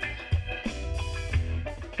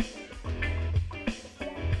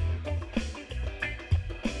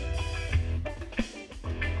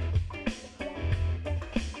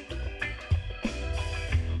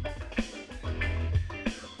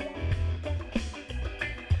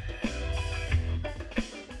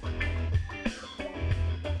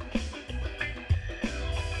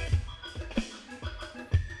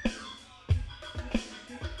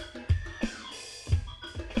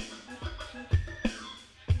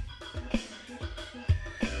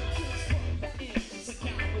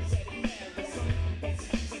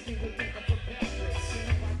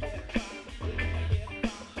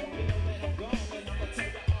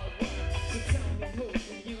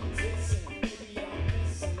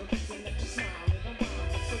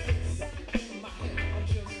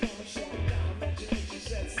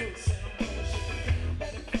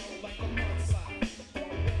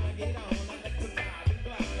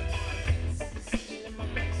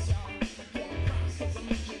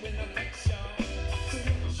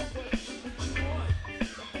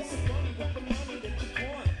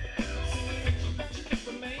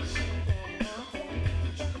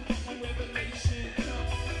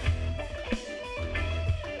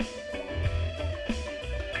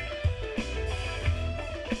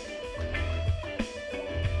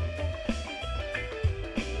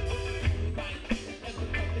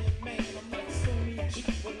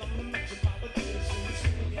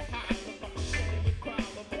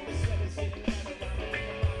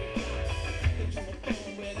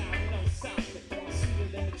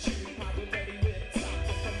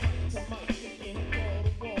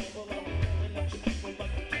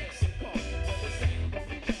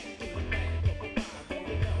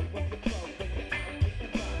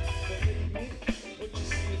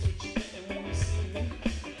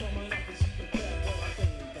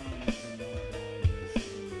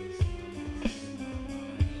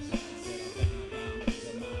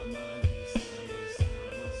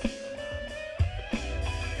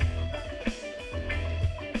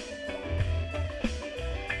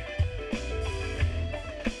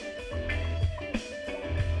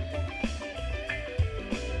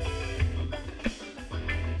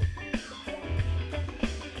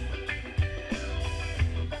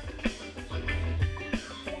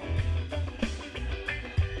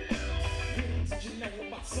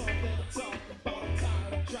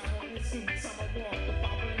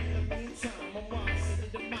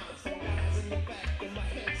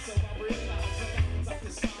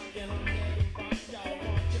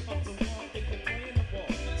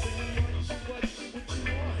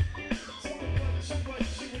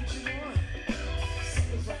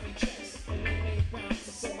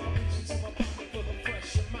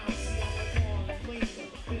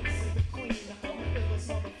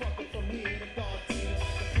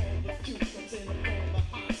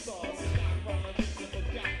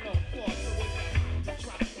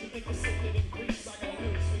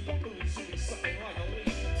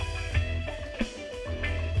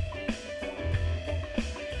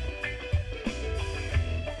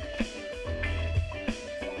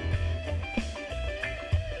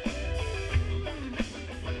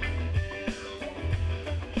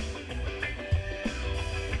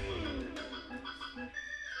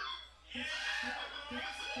 Thank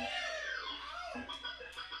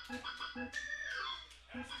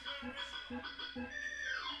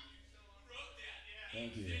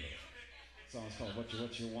you. The song's called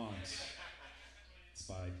What You Want. It's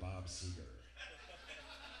by Bob Seger.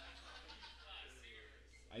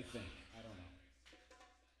 I think.